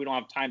characteristics, we don't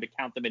have time to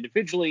count them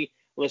individually.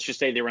 Let's just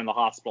say they were in the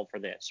hospital for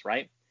this,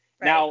 right?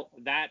 Now,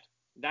 that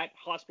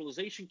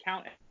hospitalization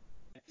count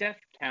and death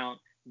count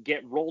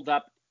get rolled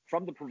up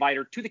from the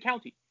provider to the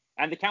county.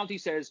 And the county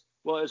says,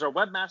 well, is our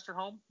webmaster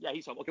home? Yeah,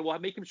 he's home. Okay, well,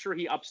 make sure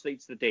he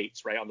updates the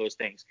dates, right, on those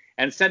things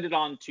and send it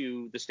on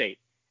to the state.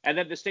 And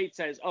then the state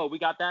says, oh, we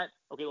got that?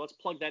 Okay, let's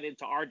plug that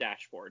into our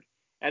dashboard.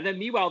 And then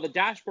meanwhile, the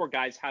dashboard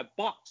guys have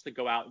bots that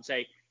go out and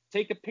say,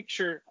 take a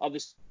picture of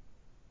this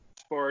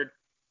dashboard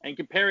and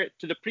compare it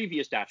to the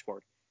previous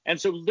dashboard. And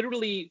so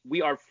literally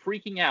we are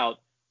freaking out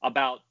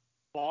about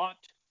bot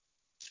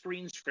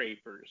screen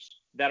scrapers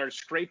that are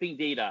scraping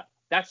data.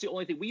 That's the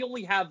only thing. We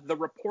only have the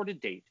reported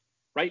date.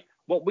 right?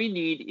 What we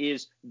need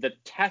is the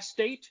test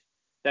date,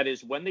 that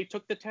is when they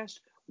took the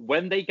test,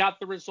 when they got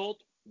the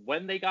result,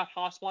 when they got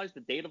hospitalized,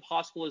 the date of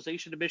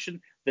hospitalization,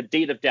 admission, the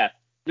date of death.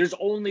 There's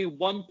only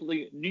one,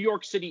 New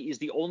York City is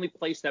the only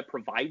place that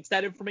provides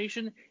that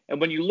information.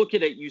 And when you look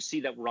at it, you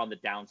see that we're on the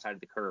downside of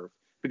the curve,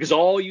 because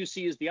all you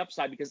see is the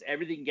upside, because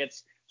everything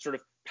gets sort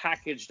of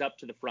packaged up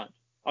to the front.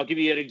 I'll give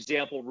you an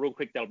example real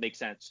quick that'll make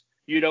sense.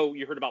 You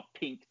heard about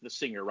Pink, the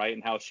singer, right?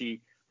 And how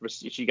she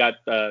got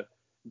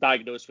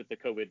diagnosed with the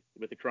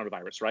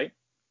coronavirus, right?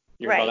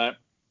 You heard about that?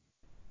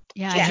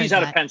 Yeah. So she's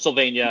out of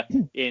Pennsylvania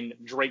in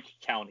Drake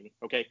County.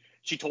 Okay.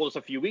 She told us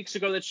a few weeks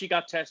ago that she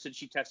got tested.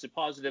 She tested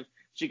positive.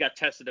 She got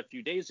tested a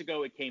few days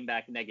ago. It came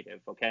back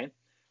negative. Okay.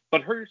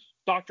 But her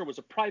doctor was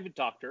a private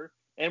doctor.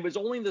 And it was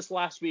only this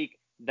last week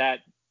that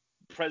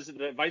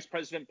Vice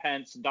President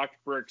Pence and Dr.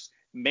 Birx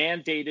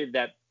mandated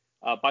that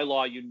by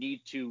law, you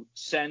need to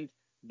send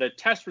the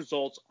test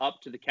results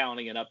up to the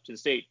county and up to the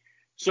state.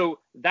 So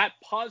that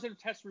positive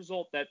test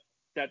result that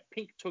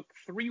Pink took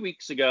 3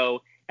 weeks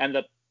ago, and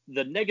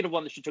the negative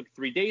one that she took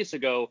 3 days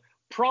ago,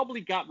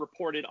 probably got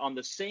reported on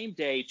the same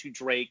day to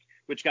Drake,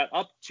 which got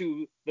up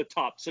to the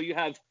top. So you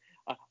have,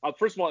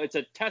 first of all, it's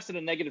a test and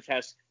a negative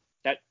test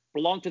that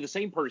belong to the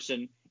same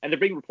person, and they're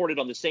being reported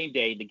on the same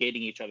day, negating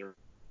each other.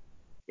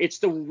 It's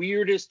the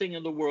weirdest thing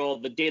in the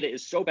world. The data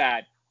is so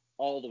bad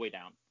all the way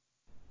down.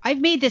 I've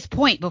made this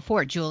point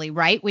before, Julie,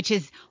 right? Which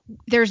is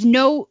there's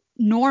no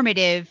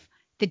normative.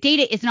 The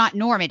data is not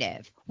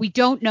normative. We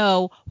don't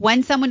know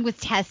when someone was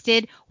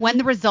tested, when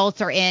the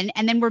results are in,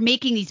 and then we're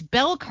making these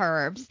bell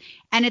curves.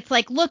 And it's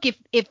like, look,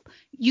 if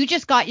you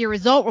just got your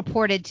result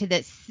reported to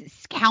this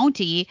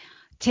county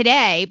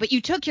today, but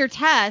you took your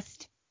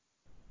test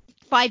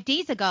 5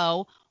 days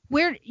ago,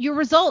 where your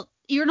result,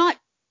 you're not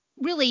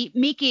really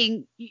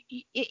making,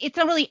 it's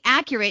not really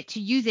accurate to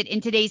use it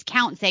in today's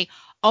count and say,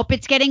 oh,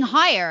 it's getting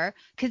higher,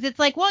 because it's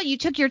like, well, you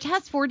took your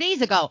test 4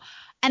 days ago.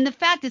 And the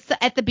fact is,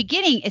 at the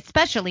beginning,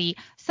 especially,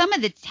 some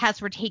of the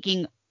tests were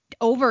taking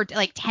over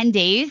like 10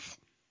 days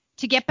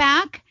to get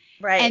back.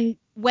 Right. And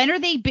when are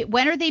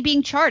they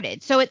being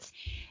charted? So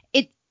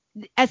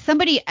as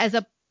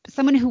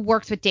someone who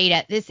works with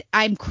data,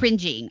 I'm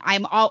cringing.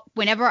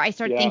 Whenever I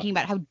start thinking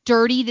about how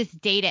dirty this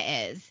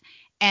data is,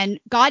 and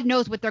God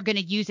knows what they're going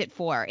to use it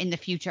for in the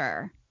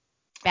future.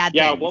 Bad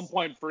things. At one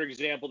point, for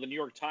example, the New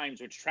York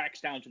Times, which tracks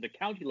down to the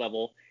county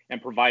level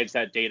and provides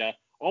that data,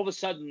 all of a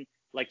sudden,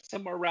 like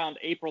somewhere around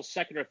April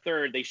 2nd or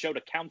 3rd, they showed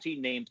a county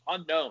named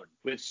unknown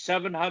with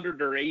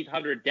 700 or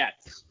 800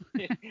 deaths.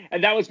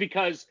 And that was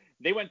because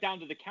they went down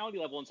to the county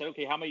level and said,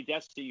 okay, how many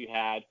deaths do you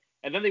had?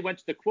 And then they went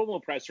to the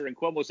Cuomo presser, and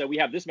Cuomo said, we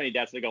have this many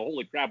deaths. They go,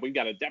 holy crap, we've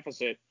got a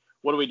deficit.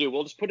 What do we do?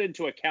 We'll just put it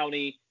into a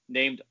county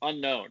named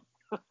unknown.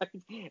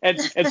 and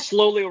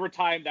slowly over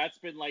time, that's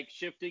been like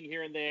shifting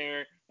here and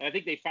there. And I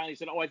think they finally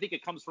said, I think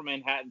it comes from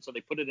Manhattan. So they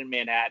put it in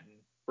Manhattan,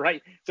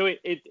 right? So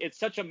it's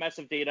such a mess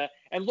of data.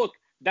 And look,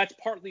 that's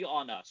partly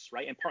on us,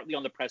 right? And partly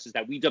on the press is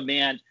that we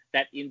demand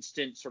that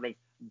instant sort of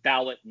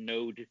ballot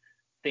node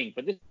thing.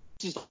 But this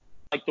is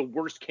like the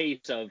worst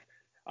case of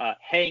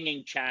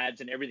hanging chads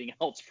and everything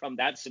else from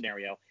that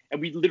scenario. And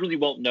we literally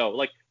won't know.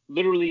 Like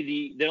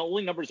literally the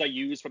only numbers I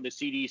use from the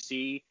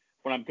CDC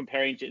when I'm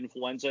comparing to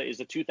influenza is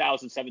the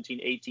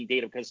 2017-18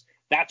 data, because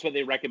that's what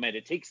they recommend.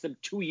 It takes them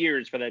 2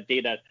 years for that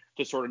data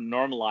to sort of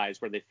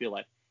normalize where they feel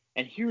it.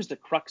 And here's the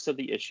crux of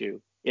the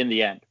issue in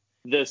the end.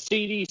 The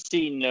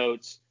CDC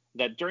notes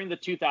that during the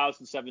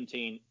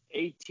 2017-18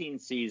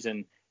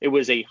 season, it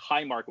was a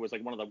high mark. It was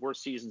like one of the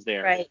worst seasons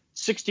there. Right.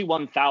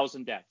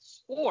 61,000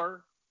 deaths.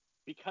 Or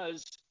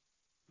because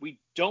we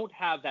don't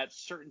have that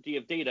certainty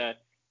of data,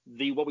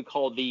 what we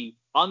call the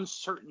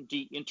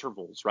uncertainty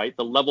intervals, right?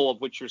 The level of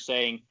which you're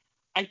saying,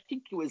 I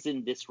think it was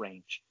in this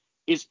range,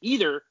 is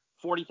either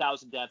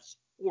 40,000 deaths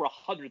or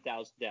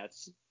 100,000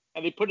 deaths.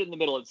 And they put it in the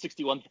middle at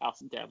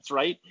 61,000 deaths,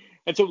 right?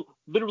 And so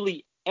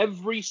literally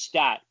every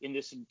stat in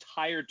this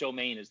entire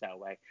domain is that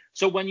way.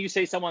 So when you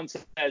say someone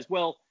says,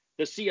 well,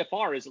 the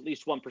CFR is at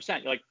least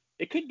 1%, you're like,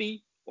 it could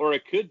be, or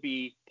it could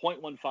be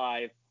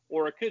 0.15,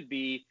 or it could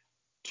be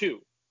 2,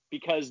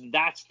 because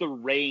that's the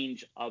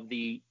range of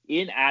the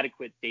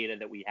inadequate data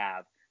that we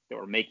have that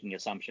we're making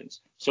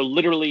assumptions. So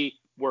literally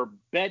we're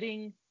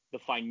betting the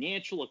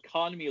financial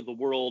economy of the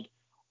world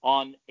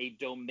on a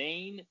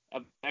domain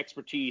of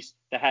expertise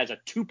that has a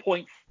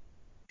 2.2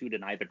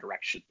 in either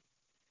direction.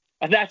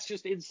 And that's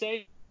just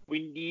insane.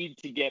 We need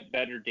to get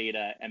better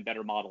data and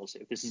better models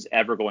if this is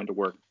ever going to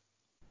work.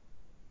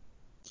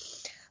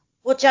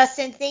 Well,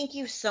 Justin, thank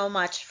you so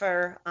much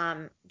for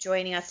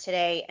joining us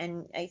today.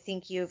 And I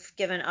think you've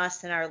given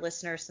us and our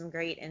listeners some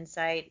great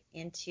insight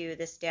into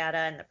this data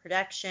and the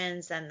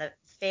predictions and the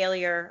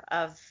failure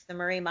of the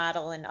Murray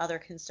model and other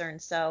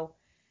concerns. So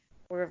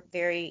we're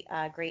very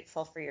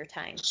grateful for your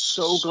time.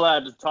 So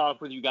glad to talk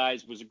with you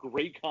guys. It was a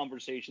great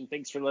conversation.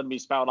 Thanks for letting me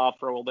spout off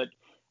for a little bit.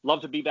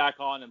 Love to be back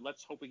on, and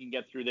let's hope we can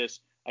get through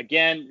this.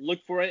 Again, look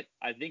for it.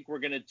 I think we're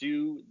going to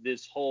do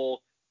this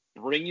whole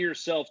bring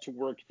yourself to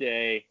work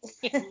day.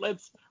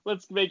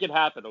 Let's make it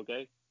happen,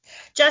 okay?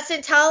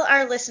 Justin, tell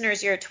our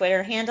listeners your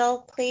Twitter handle,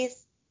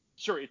 please.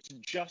 Sure, it's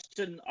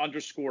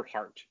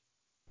Justin_Hart.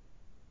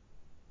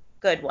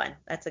 Good one.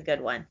 That's a good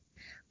one.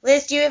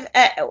 Liz, do you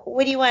have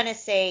what do you want to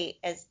say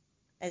as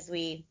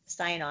we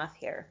sign off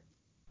here?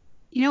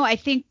 I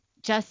think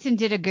Justin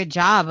did a good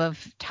job of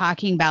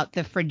talking about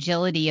the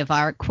fragility of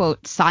our,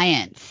 quote,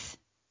 science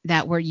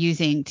that we're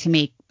using to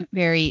make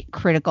very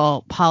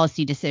critical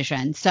policy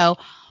decisions. So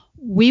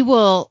we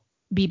will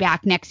be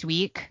back next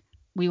week.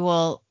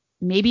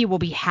 Maybe we'll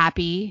be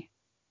happy.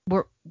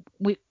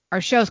 Our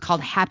show is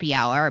called Happy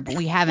Hour, but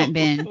we haven't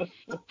been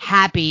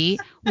happy.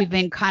 We've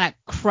been kind of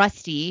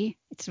crusty.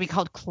 It's to be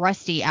called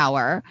Crusty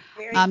Hour.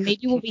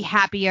 Maybe we'll be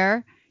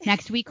happier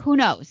next week. Who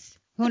knows?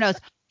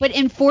 But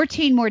in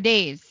 14 more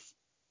days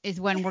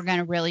is when we're going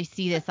to really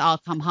see this all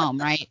come home,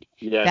 right?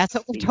 Yes, that's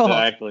what we're told.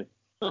 Exactly.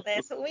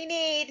 That's what we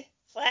need.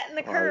 Flatten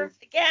the curve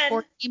again.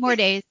 14 more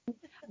days.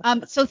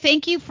 So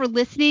thank you for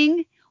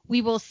listening.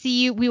 We will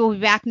see you. We will be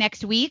back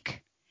next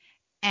week.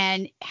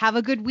 And have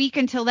a good week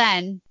until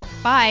then.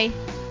 Bye.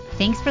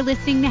 Thanks for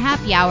listening to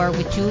Happy Hour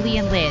with Julie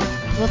and Liz.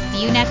 We'll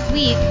see you next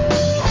week.